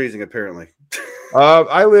fundraising apparently.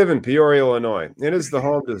 I live in Peoria, Illinois. It is the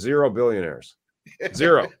home to 0 billionaires.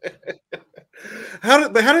 0. How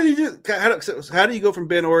do you go from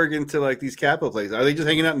Bend, Oregon to like these capital places? Are they just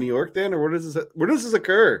hanging out in New York then, or where does this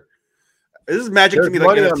occur? This is magic There's to me,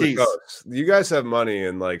 like NFTs. You guys have money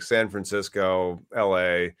in like San Francisco,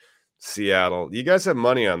 LA, Seattle. You guys have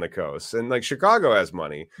money on the coast, and like Chicago has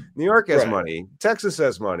money, New York has money, Texas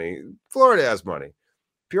has money, Florida has money.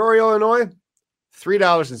 Peoria, Illinois,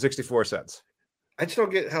 $3.64. I just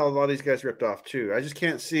don't get how a lot of these guys ripped off too. I just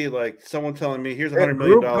can't see like someone telling me here's $100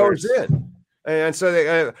 million. And so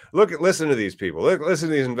they listen to these people. Listen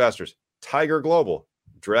to these investors. Tiger Global,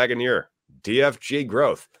 Dragoneer, DFG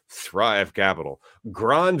Growth, Thrive Capital,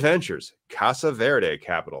 Grand Ventures, Casa Verde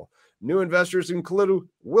Capital. New investors include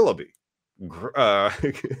Willoughby,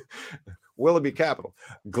 Willoughby Capital,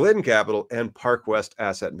 Glynn Capital, and Park West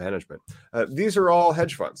Asset Management. These are all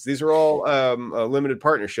hedge funds. These are all limited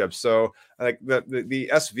partnerships. So like the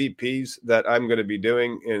SVPs that I'm going to be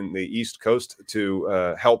doing in the East Coast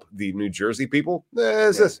to help the New Jersey people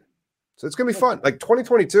is this. So it's going to be fun. Like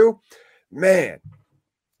 2022, man,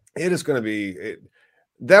 it is going to be,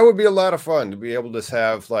 that would be a lot of fun to be able to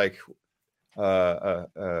have like, a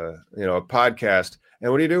podcast.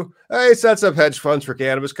 And what do? He sets up hedge funds for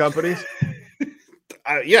cannabis companies.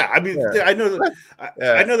 I know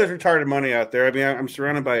I know there's retarded money out there. I mean, I'm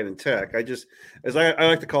surrounded by it in tech. I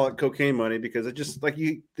like to call it cocaine money because it just like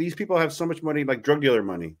these people have so much money, like drug dealer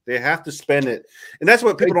money. They have to spend it, and that's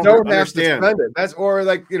what people don't understand. To spend it. That's or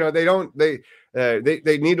like they don't they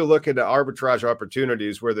need to look into arbitrage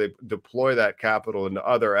opportunities where they deploy that capital into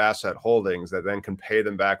other asset holdings that then can pay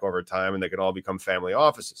them back over time, and they can all become family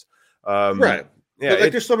offices. Right. Yeah. But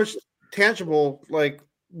like there's so much tangible, like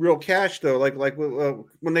real cash though. Like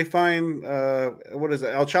when they find what is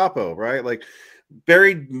it, El Chapo, right? Like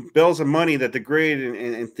buried bills of money that degrade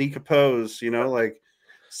and decompose. Like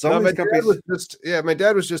some of these companies. My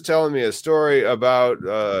dad was just telling me a story about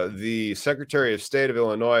the Secretary of State of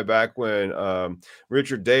Illinois back when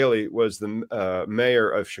Richard Daley was the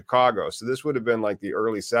mayor of Chicago. So this would have been like the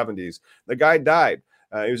early 70s. The guy died.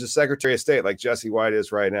 He was a Secretary of State like Jesse White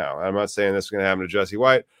is right now. I'm not saying this is going to happen to Jesse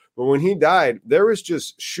White, but when he died, there was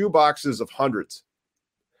just shoe boxes of hundreds,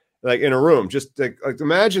 like in a room. Just like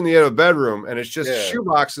imagine you have a bedroom and it's just shoe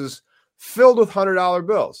boxes filled with $100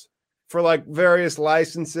 bills for like various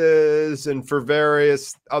licenses and for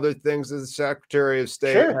various other things that the Secretary of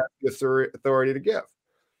State has the authority to give.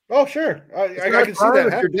 Oh, sure. I can see that.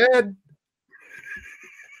 If you're dead.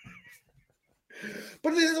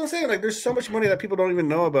 But that's what I'm saying. Like, there's so much money that people don't even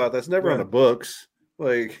know about. That's never on the books.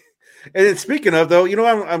 Like, and then speaking of though,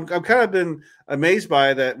 I'm kind of been amazed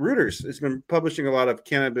by that. Reuters has been publishing a lot of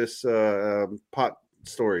cannabis pot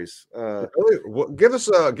stories. Really? Give us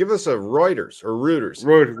a Reuters or Reuters.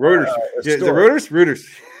 Reuters. Is it Reuters? Reuters.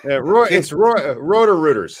 Yeah, it's Rotor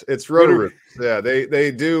Reuters. It's Rotor Reuters. Yeah, they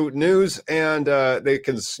do news and they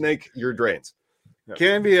can snake your drains.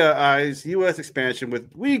 Cannabia eyes U.S. expansion with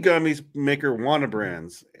weed gummies maker Wana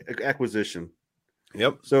Brands acquisition.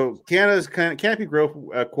 Yep. So Canada's Canopy Growth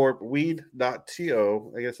Corp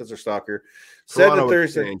Weed.to, I guess that's their stalker, said that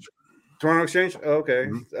Thursday. Toronto Exchange. Oh, okay.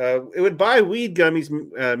 Mm-hmm. It would buy weed gummies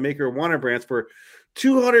maker Wana Brands for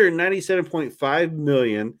 $297.5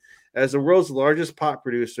 million as the world's largest pot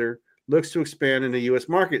producer looks to expand in the U.S.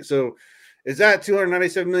 market. So, is that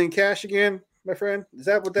 $297 million cash again, my friend? Is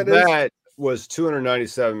that what that is? That was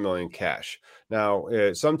 $297 million cash. Now,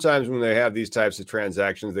 sometimes when they have these types of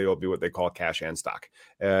transactions, they will be what they call cash and stock.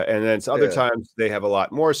 And then other times they have a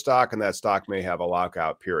lot more stock, and that stock may have a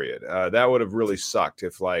lockout period. That would have really sucked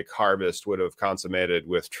if like Harvest would have consummated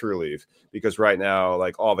with Trulieve, because right now,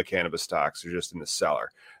 like all the cannabis stocks are just in the cellar.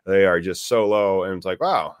 They are just so low, and it's like,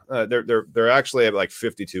 wow, they're actually at like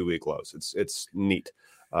 52-week lows. It's neat.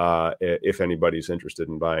 If anybody's interested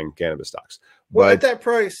in buying cannabis stocks. Well, at that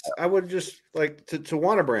price, I would just like to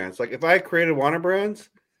Wana Brands. Like if I created Wana Brands,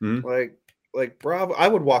 like Bravo, I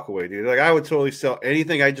would walk away, dude. Like I would totally sell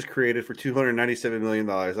anything I just created for $297 million.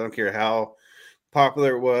 I don't care how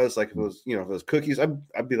popular it was, like if it was, if it was cookies,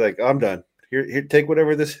 I'd be like, I'm done. Here, take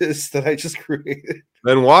whatever this is that I just created.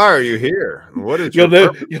 Then why are you here? What is You'll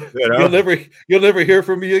your never, purpose, you'll never hear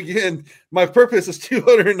from me again. My purpose is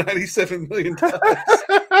 $297 million.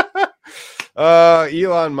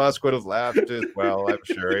 Elon Musk would have laughed as well, I'm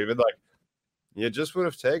sure. Even like, you just would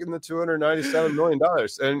have taken the $297 million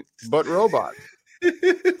but robot.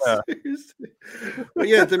 But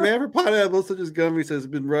yeah, demand for pot edibles such as gummies has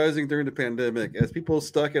been rising during the pandemic as people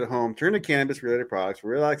stuck at home turn to cannabis-related products for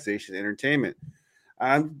relaxation and entertainment.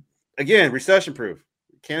 Again, recession-proof.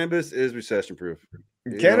 Cannabis is recession-proof.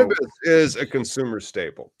 Cannabis is a consumer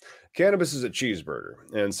staple. Cannabis is a cheeseburger.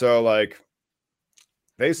 And so, like,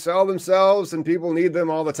 they sell themselves and people need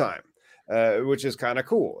them all the time, which is kind of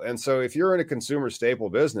cool. And so if you're in a consumer staple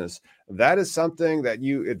business, that is something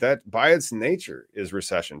that by its nature is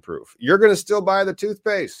recession-proof. You're going to still buy the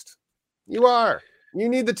toothpaste. You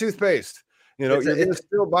need the toothpaste. You're going to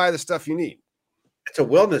still buy the stuff you need. It's a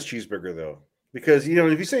wellness cheeseburger, though. Because,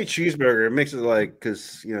 if you say cheeseburger, it makes it like,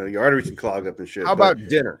 because, your arteries can clog up and shit. How about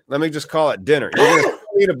dinner? Let me just call it dinner. You're going to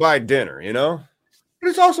need to buy dinner, But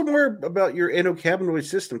it's also more about your endocannabinoid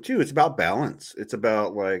system, too. It's about balance. It's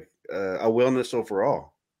about, like, a wellness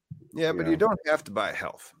overall. Yeah, but you don't have to buy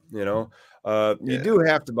health, You do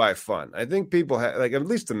have to buy fun. I think people at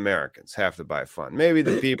least Americans have to buy fun. Maybe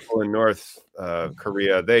the people in North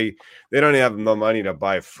Korea, they don't have the money to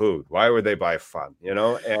buy food. Why would they buy fun,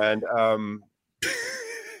 And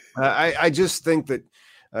I just think that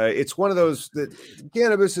it's one of those that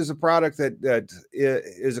cannabis is a product that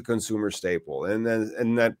is a consumer staple, and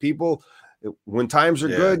that people, when times are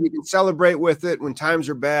good, you can celebrate with it. When times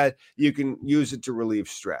are bad, you can use it to relieve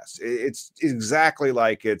stress. It's exactly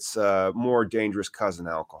like its more dangerous cousin,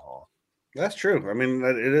 alcohol. That's true. I mean,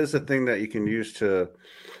 it is a thing that you can use to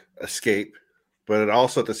escape, but it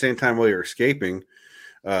also at the same time while you're escaping,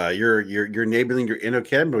 you're enabling your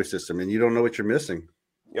endocannabinoid system, and you don't know what you're missing.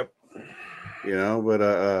 Yep.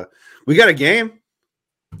 But we got a game.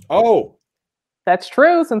 Oh, that's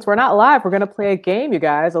true. Since we're not live, we're going to play a game, you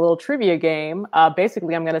guys, a little trivia game.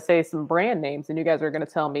 Basically, I'm going to say some brand names, and you guys are going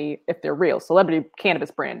to tell me if they're real. Celebrity cannabis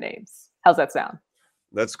brand names. How's that sound?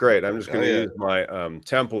 That's great. I'm just going to use my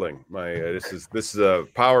templing. This is a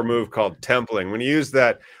power move called templing. When you use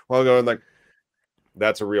that while going like,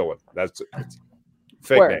 that's a real one. It's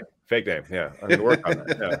fake name. Fake name. Yeah, I'm going to work on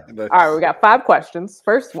that. Yeah. All right, we got 5 questions.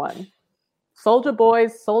 First one: Soulja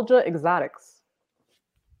Boy's Soulja Exotics.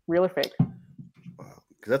 Real or fake?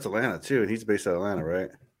 Because that's Atlanta too, and he's based out of Atlanta, right?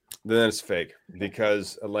 Then it's fake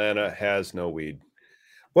because Atlanta has no weed.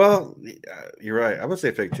 Well, you're right. I would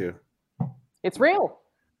say fake too. It's real.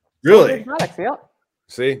 Really? Soulja Exotics, yep.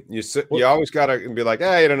 See, you always got to be like,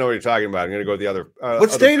 you don't know what you're talking about. I'm going to go with the other.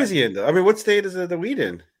 What state is he in? I mean, what state is the weed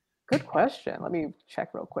in? Good question. Let me check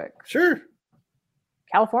real quick. Sure.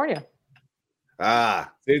 California.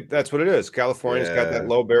 See, that's what it is. California's got that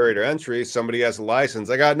low barrier to entry. Somebody has a license.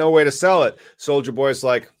 I got no way to sell it. Soulja Boy's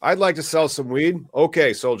like, I'd like to sell some weed.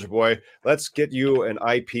 Okay, Soulja Boy, let's get you an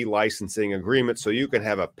IP licensing agreement so you can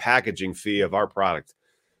have a packaging fee of our product.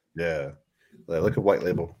 Yeah. Look at white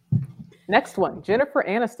label. Next one: Jennifer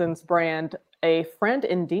Aniston's brand, A Friend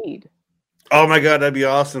Indeed. Oh my God, that'd be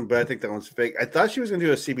awesome. But I think that one's fake. I thought she was going to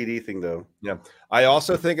do a CBD thing though. Yeah. I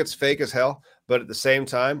also think it's fake as hell. But at the same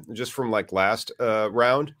time, just from like last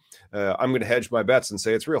round, I'm going to hedge my bets and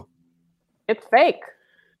say it's real. It's fake.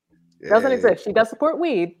 Doesn't exist. She does support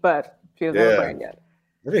weed, but she doesn't have a brand yet.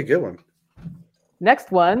 That'd be a good one.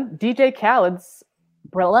 Next one: DJ Khaled's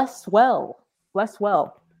Bless Well.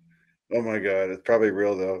 Oh my God, it's probably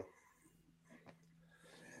real though.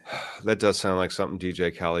 That does sound like something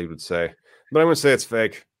DJ Khaled would say, but I'm going to say it's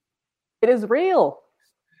fake. It is real.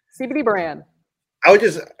 CBD brand. I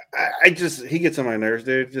he gets on my nerves,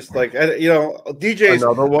 dude. Just like,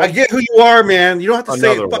 DJs, I get who you are, man. You don't have to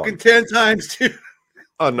say it fucking 10 times, too.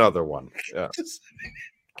 Another one. Yeah.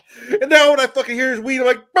 And now when I fucking hear his weed, I'm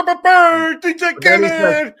like, DJ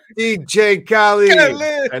Khaled. DJ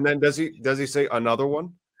Khaled. And then does he say another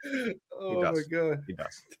one? Oh my God. He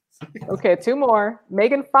does. Okay, 2 more.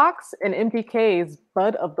 Megan Fox and MDK's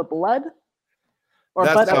Bud of the Blood. Or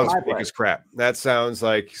that Bud sounds of My fake Blood. as crap. That sounds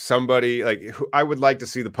like somebody I would like to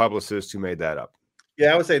see the publicist who made that up.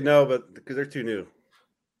 Yeah, I would say no, but because they're too new.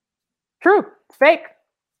 True. Fake.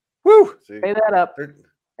 Woo! Made that up.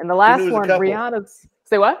 And the last one, Rihanna's.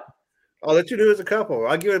 Say what? Oh, they're too new as a couple.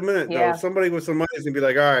 I'll give it a minute, though. Somebody with some money is going to be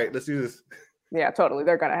like, all right, let's do this. Yeah, totally.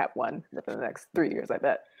 They're going to have one within the next 3 years, I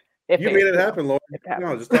bet. You made it happen, Lauren.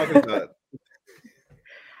 No, just talking about it.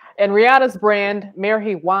 And Rihanna's brand,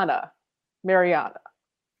 Marijuana.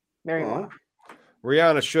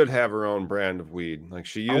 Rihanna should have her own brand of weed. Like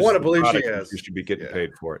she uses I want to the believe she product and has. she should be getting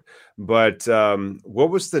paid for it. But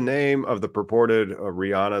what was the name of the purported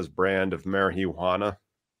Rihanna's brand of marijuana?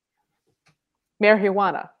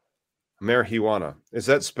 Marijuana. Marijuana. Is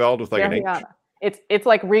that spelled with like an H? Marijuana. It's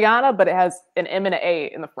like Rihanna, but it has an M and an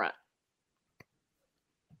A in the front.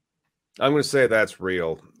 I'm going to say that's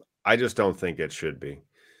real. I just don't think it should be.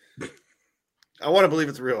 I want to believe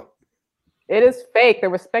it's real. It is fake. There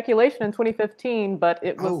was speculation in 2015, but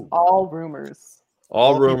it was all rumors.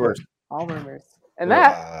 All rumors. All rumors. And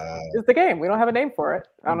that is the game. We don't have a name for it.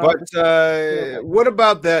 I don't know. What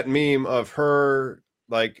about that meme of her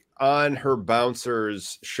like on her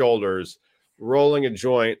bouncer's shoulders, rolling a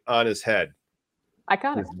joint on his head?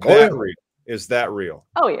 Iconic. Is that real?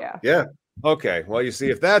 Oh, yeah. Yeah. Okay. Well, you see,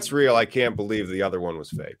 if that's real, I can't believe the other one was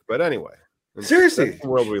fake. But anyway. Seriously. That's the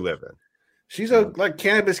world we live in. She's a like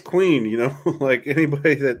cannabis queen, you know, like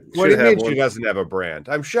anybody that. What do you mean she doesn't have a brand?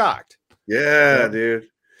 I'm shocked. Yeah, dude.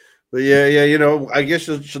 But yeah, you know, I guess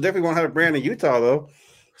she'll definitely won't have a brand in Utah though.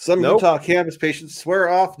 Some Utah cannabis patients swear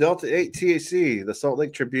off Delta 8 THC. The Salt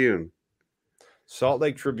Lake Tribune. Salt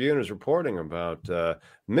Lake Tribune is reporting about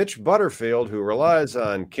Mitch Butterfield, who relies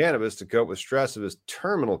on cannabis to cope with stress of his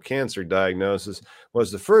terminal cancer diagnosis,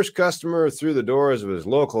 was the first customer through the doors of his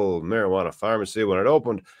local marijuana pharmacy when it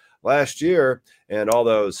opened last year. And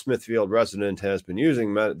although Smithfield resident has been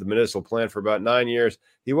using the medicinal plant for about 9 years,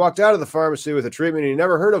 he walked out of the pharmacy with a treatment he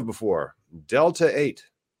never heard of before, Delta 8.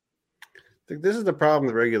 I think this is the problem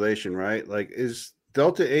with regulation, right? Like, is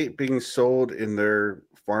Delta 8 being sold in their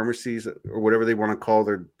pharmacies or whatever they want to call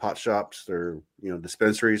their pot shops or, you know,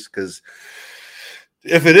 dispensaries? Because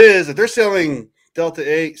if it is, if they're selling Delta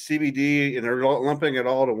 8 CBD and they're lumping it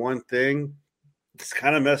all to one thing, it's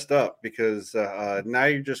kind of messed up because now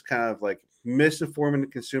you're just kind of like misinforming the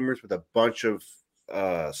consumers with a bunch of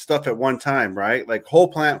stuff at one time, right? Like whole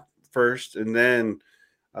plant first and then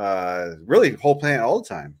really whole plant all the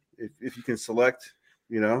time. If you can select,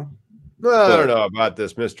 you know. Well, I don't know about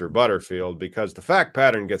this Mr. Butterfield because the fact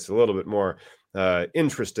pattern gets a little bit more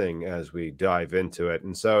interesting as we dive into it.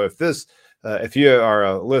 And so if you are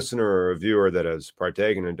a listener or a viewer that has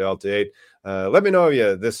partaken in Delta 8, let me know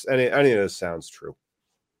if any of this sounds true.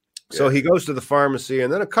 Yeah. So he goes to the pharmacy,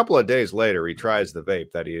 and then a couple of days later, he tries the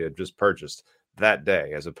vape that he had just purchased that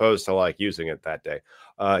day, as opposed to like using it that day.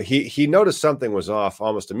 He noticed something was off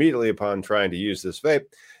almost immediately upon trying to use this vape.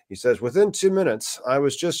 He says, within 2 minutes, I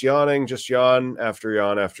was just yawning, just yawn after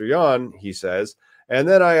yawn after yawn, he says. And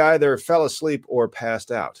then I either fell asleep or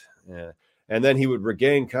passed out. And then he would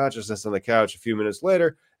regain consciousness on the couch a few minutes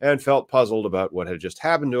later and felt puzzled about what had just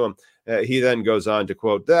happened to him. He then goes on to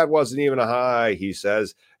quote, that wasn't even a high, he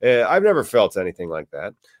says. I've never felt anything like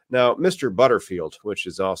that. Now, Mr. Butterfield, which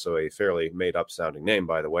is also a fairly made-up sounding name,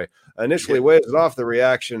 by the way, initially waves it off the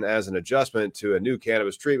reaction as an adjustment to a new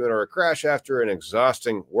cannabis treatment or a crash after an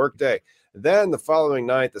exhausting workday. Then the following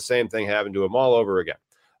night, the same thing happened to him all over again.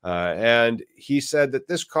 And he said that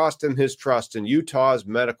this cost him his trust in Utah's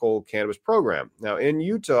medical cannabis program. Now, in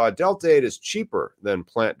Utah, Delta 8 is cheaper than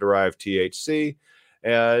plant-derived THC.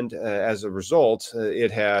 And as a result,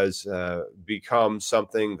 it has become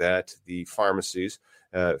something that the pharmacies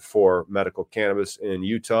for medical cannabis in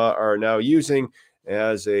Utah are now using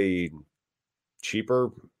as a cheaper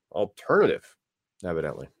alternative,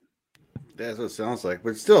 evidently. That's what it sounds like.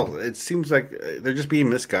 But still, it seems like they're just being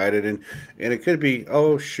misguided. And it could be,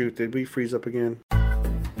 oh, shoot, did we freeze up again?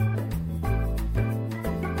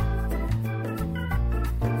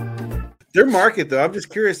 Their market, though, I'm just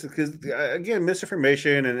curious because, again,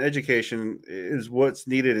 misinformation and education is what's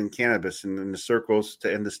needed in cannabis and in the circles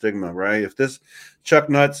to end the stigma, right? If this Chuck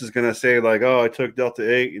Nuts is going to say, like, oh, I took Delta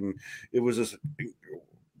 8 and it was this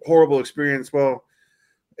horrible experience, well,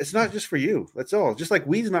 it's not just for you. That's all. Just like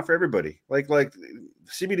weed's not for everybody. Like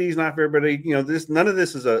CBD is not for everybody. You know, none of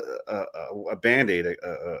this is a Band-Aid.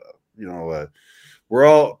 We're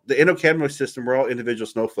all the endocannabinoid system. We're all individual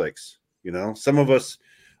snowflakes. You know, some of us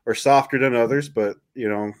are softer than others, but you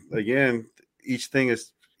know, again, each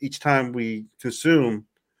time we consume,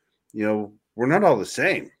 you know, we're not all the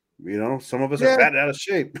same. You know, some of us are fat and out of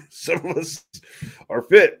shape. Some of us are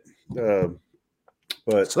fit.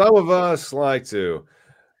 But some of us like to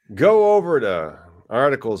go over to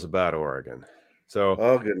articles about Oregon. So,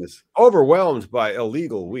 oh goodness, overwhelmed by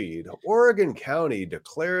illegal weed, Oregon County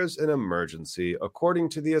declares an emergency. According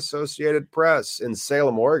to the Associated Press, in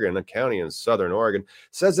Salem, Oregon, a county in southern Oregon,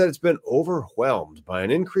 says that it's been overwhelmed by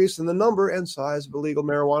an increase in the number and size of illegal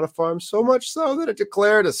marijuana farms, so much so that it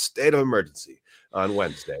declared a state of emergency on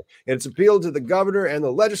Wednesday. And it's appealed to the governor and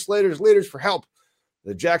the legislators' leaders for help.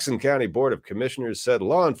 The Jackson County Board of Commissioners said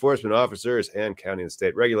law enforcement officers and county and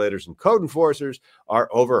state regulators and code enforcers are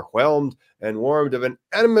overwhelmed and warned of an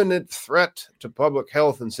imminent threat to public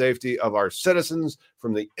health and safety of our citizens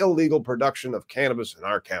from the illegal production of cannabis in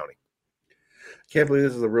our county. Can't believe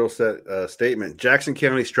this is a real statement. Jackson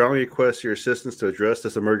County strongly requests your assistance to address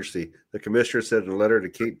this emergency, the commissioner said in a letter to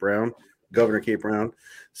Kate Brown, Governor Kate Brown,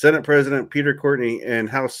 Senate President Peter Courtney, and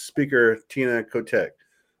House Speaker Tina Kotek.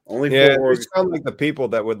 Only they sound like the people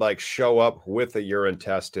that would like show up with a urine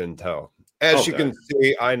test in tow. As you can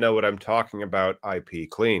see, I know what I'm talking about. IP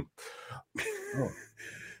clean.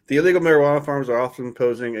 The illegal marijuana farms are often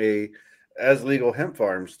posing as legal hemp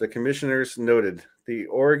farms. The commissioners noted the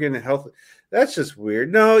Oregon Health. That's just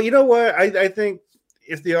weird. No, you know what? I think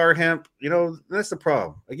if they are hemp, that's the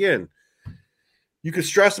problem. Again, you could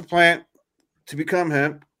stress a plant to become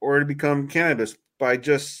hemp or to become cannabis by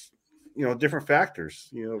just different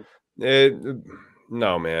factors.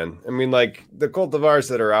 No, man. I mean, like the cultivars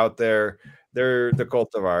that are out there, they're the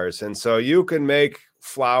cultivars, and so you can make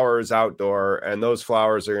flowers outdoor, and those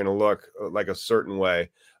flowers are going to look like a certain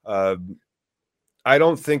way. I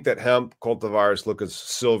don't think that hemp cultivars look as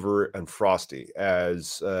silver and frosty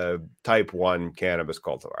as type 1 cannabis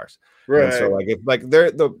cultivars. Right. And so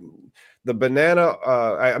they're the banana,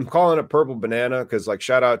 I'm calling it purple banana because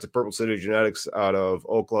shout out to Purple City Genetics out of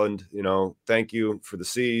Oakland. Thank you for the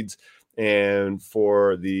seeds and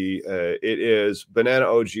for it is banana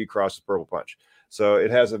OG cross the purple punch. So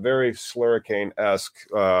it has a very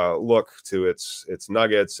slurricane-esque look to its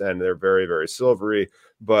nuggets, and they're very, very silvery,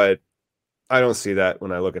 but I don't see that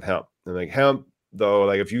when I look at hemp. And hemp, though,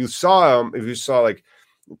 if you saw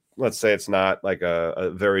let's say it's not like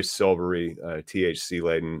a very silvery THC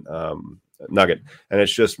laden nugget, and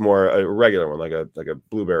it's just more a regular one, like a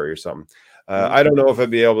blueberry or something. I don't know if I'd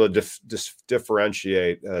be able to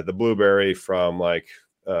differentiate the blueberry from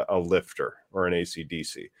a lifter or an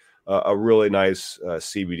AC/DC, a really nice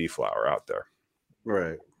CBD flower out there.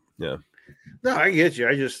 Right. Yeah. No, I get you.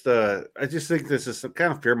 I just think this is some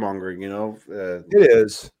kind of fear mongering. It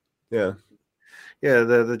is. Yeah. Yeah,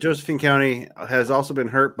 the Josephine County has also been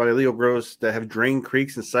hurt by illegal grows that have drained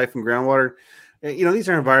creeks and siphoned groundwater. These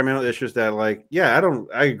are environmental issues that,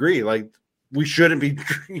 I agree. We shouldn't be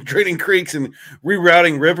draining creeks and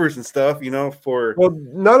rerouting rivers and stuff,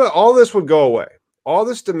 none of all this would go away. All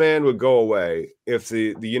this demand would go away if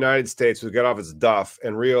the United States would get off its duff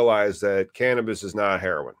and realize that cannabis is not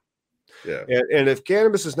heroin. Yeah. And if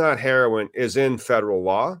cannabis is not heroin is in federal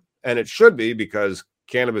law, and it should be because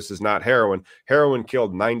cannabis is not heroin. Heroin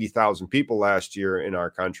killed 90,000 people last year in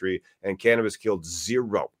our country, and cannabis killed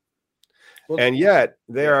 0. Well, and yet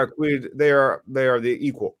they are the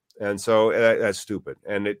equal. And so that's stupid.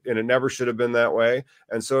 And it never should have been that way.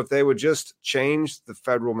 And so if they would just change the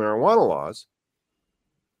federal marijuana laws,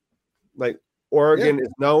 Oregon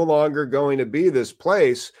is no longer going to be this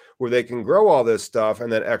place where they can grow all this stuff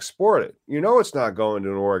and then export it. It's not going to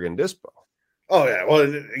an Oregon dispo. Oh yeah. Well,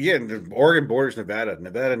 again, the Oregon borders Nevada.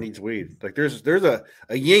 Nevada needs weed. There's a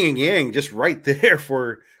yin and yang just right there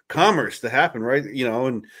for commerce to happen, right?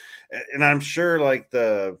 And I'm sure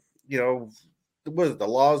the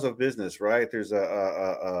laws of business, right? There's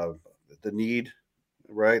the need,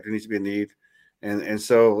 right? There needs to be a need, and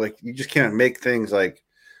so you just can't make things like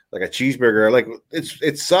a cheeseburger.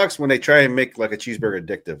 It sucks when they try and make a cheeseburger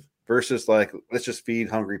addictive versus let's just feed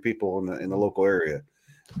hungry people in the local area.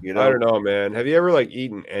 I don't know, man. Have you ever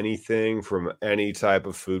eaten anything from any type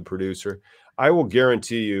of food producer? I will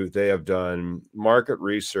guarantee you they have done market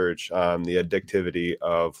research on the addictivity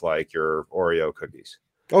of your Oreo cookies.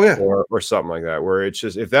 Oh yeah. Or something like that, where it's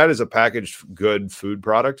just, if that is a packaged good food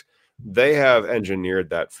product, they have engineered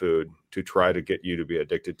that food to try to get you to be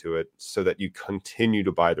addicted to it so that you continue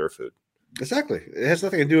to buy their food. Exactly. It has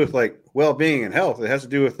nothing to do with well-being and health. It has to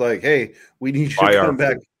do with hey, we need you to come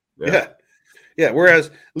back. Yeah. Yeah.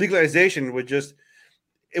 Whereas legalization would just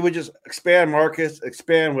expand markets,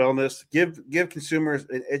 expand wellness, give consumers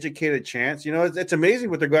an educated chance. It's amazing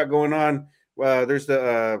what they've got going on. There's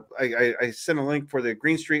I sent a link for the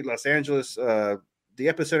Green Street, Los Angeles, the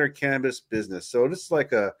epicenter cannabis business. So this is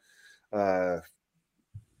like a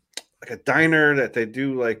diner that they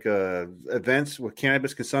do events with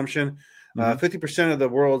cannabis consumption. 50% of the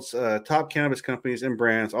world's top cannabis companies and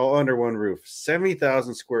brands all under one roof.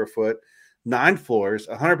 70,000 square foot, 9 floors,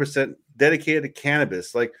 100% dedicated to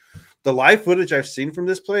cannabis. The live footage I've seen from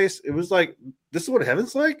this place, it was this is what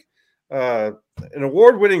heaven's like. An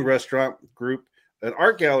award-winning restaurant group, an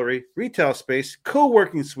art gallery, retail space,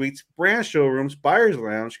 co-working suites, brand showrooms, buyer's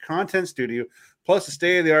lounge, content studio, plus a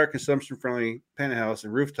state-of-the-art consumption-friendly penthouse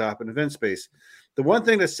and rooftop and event space. The one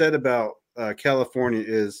thing that's said about California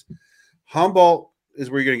is Humboldt is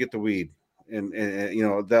where you're going to get the weed, and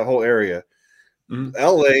that whole area. Mhm.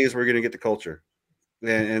 LA is where you're going to get the culture.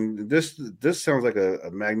 And this sounds like a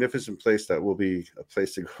magnificent place that will be a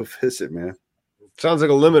place to go visit, man. Sounds like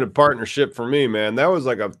a limited partnership for me, man. That was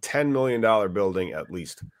like a $10 million building at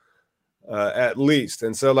least.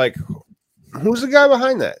 And so, like, who's the guy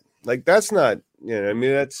behind that? Like, that's not, I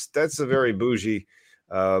mean, that's a very bougie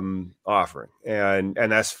offering, and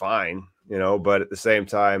that's fine, but at the same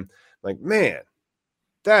time, like, man,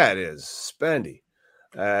 that is spendy.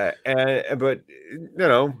 But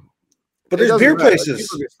there's beer places.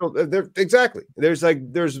 Exactly. There's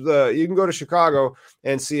you can go to Chicago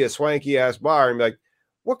and see a swanky ass bar and be like,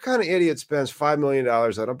 what kind of idiot spends $5 million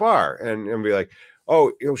at a bar? And be like,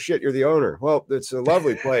 oh shit, you're the owner. Well, it's a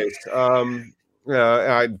lovely place.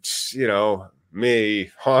 Me,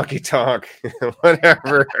 honky tonk,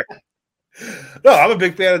 whatever. No, I'm a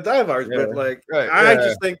big fan of dive bars, but I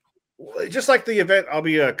just think, just like the event I'll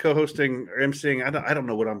be co-hosting or emceeing. I don't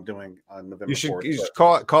know what I'm doing on November 4th. You should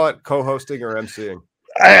call it co-hosting or emceeing.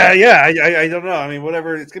 I don't know. I mean,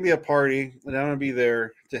 whatever. It's gonna be a party, and I'm gonna be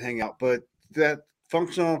there to hang out. But that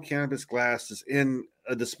functional cannabis glass is in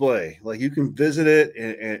a display. Like, you can visit it,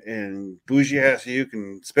 and bougie ass you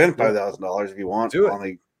can spend $5,000 if you want. Do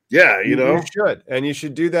it. You should, and you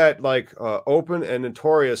should do that like open and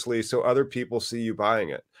notoriously, so other people see you buying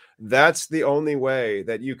it. That's the only way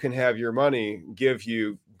that you can have your money give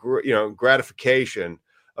you, gratification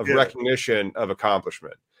of recognition of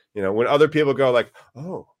accomplishment. When other people go like,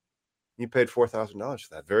 "Oh, you paid $4,000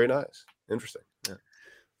 for that. Very nice, interesting." Yeah.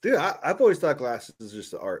 Dude, I've always thought glass is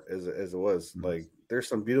just the art as it was. Mm-hmm. Like, there's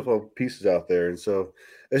some beautiful pieces out there, and so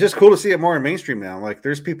it's just cool to see it more in mainstream now. Like,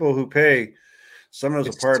 there's people who pay some of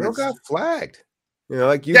those apartments. Still got flagged.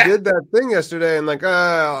 Like you did that thing yesterday, and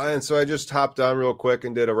and so I just hopped on real quick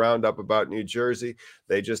and did a roundup about New Jersey.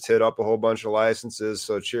 They just hit up a whole bunch of licenses.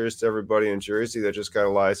 So cheers to everybody in Jersey that just got a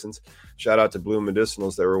license. Shout out to Blue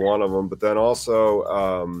Medicinals. They were one of them. But then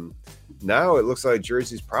also now it looks like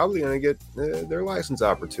Jersey's probably going to get their license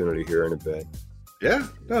opportunity here in a bit. Yeah,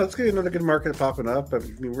 no, let's get another good market popping up. I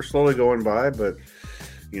mean, we're slowly going by, but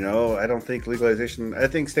I don't think legalization. I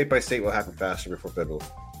think state by state will happen faster before federal.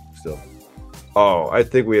 Still. Oh, I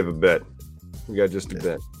think we have a bit. We got just a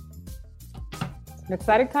bit. An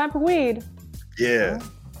exciting time for weed. Yeah.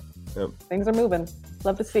 Yep. Things are moving.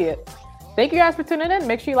 Love to see it. Thank you guys for tuning in.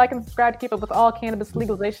 Make sure you like and subscribe to keep up with all cannabis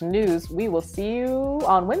legalization news. We will see you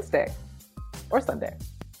on Wednesday or Sunday.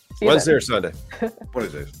 Wednesday or Sunday.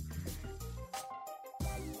 Wednesdays.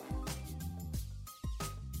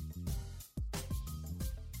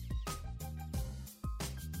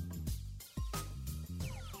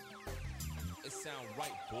 Sound right,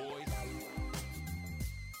 boys.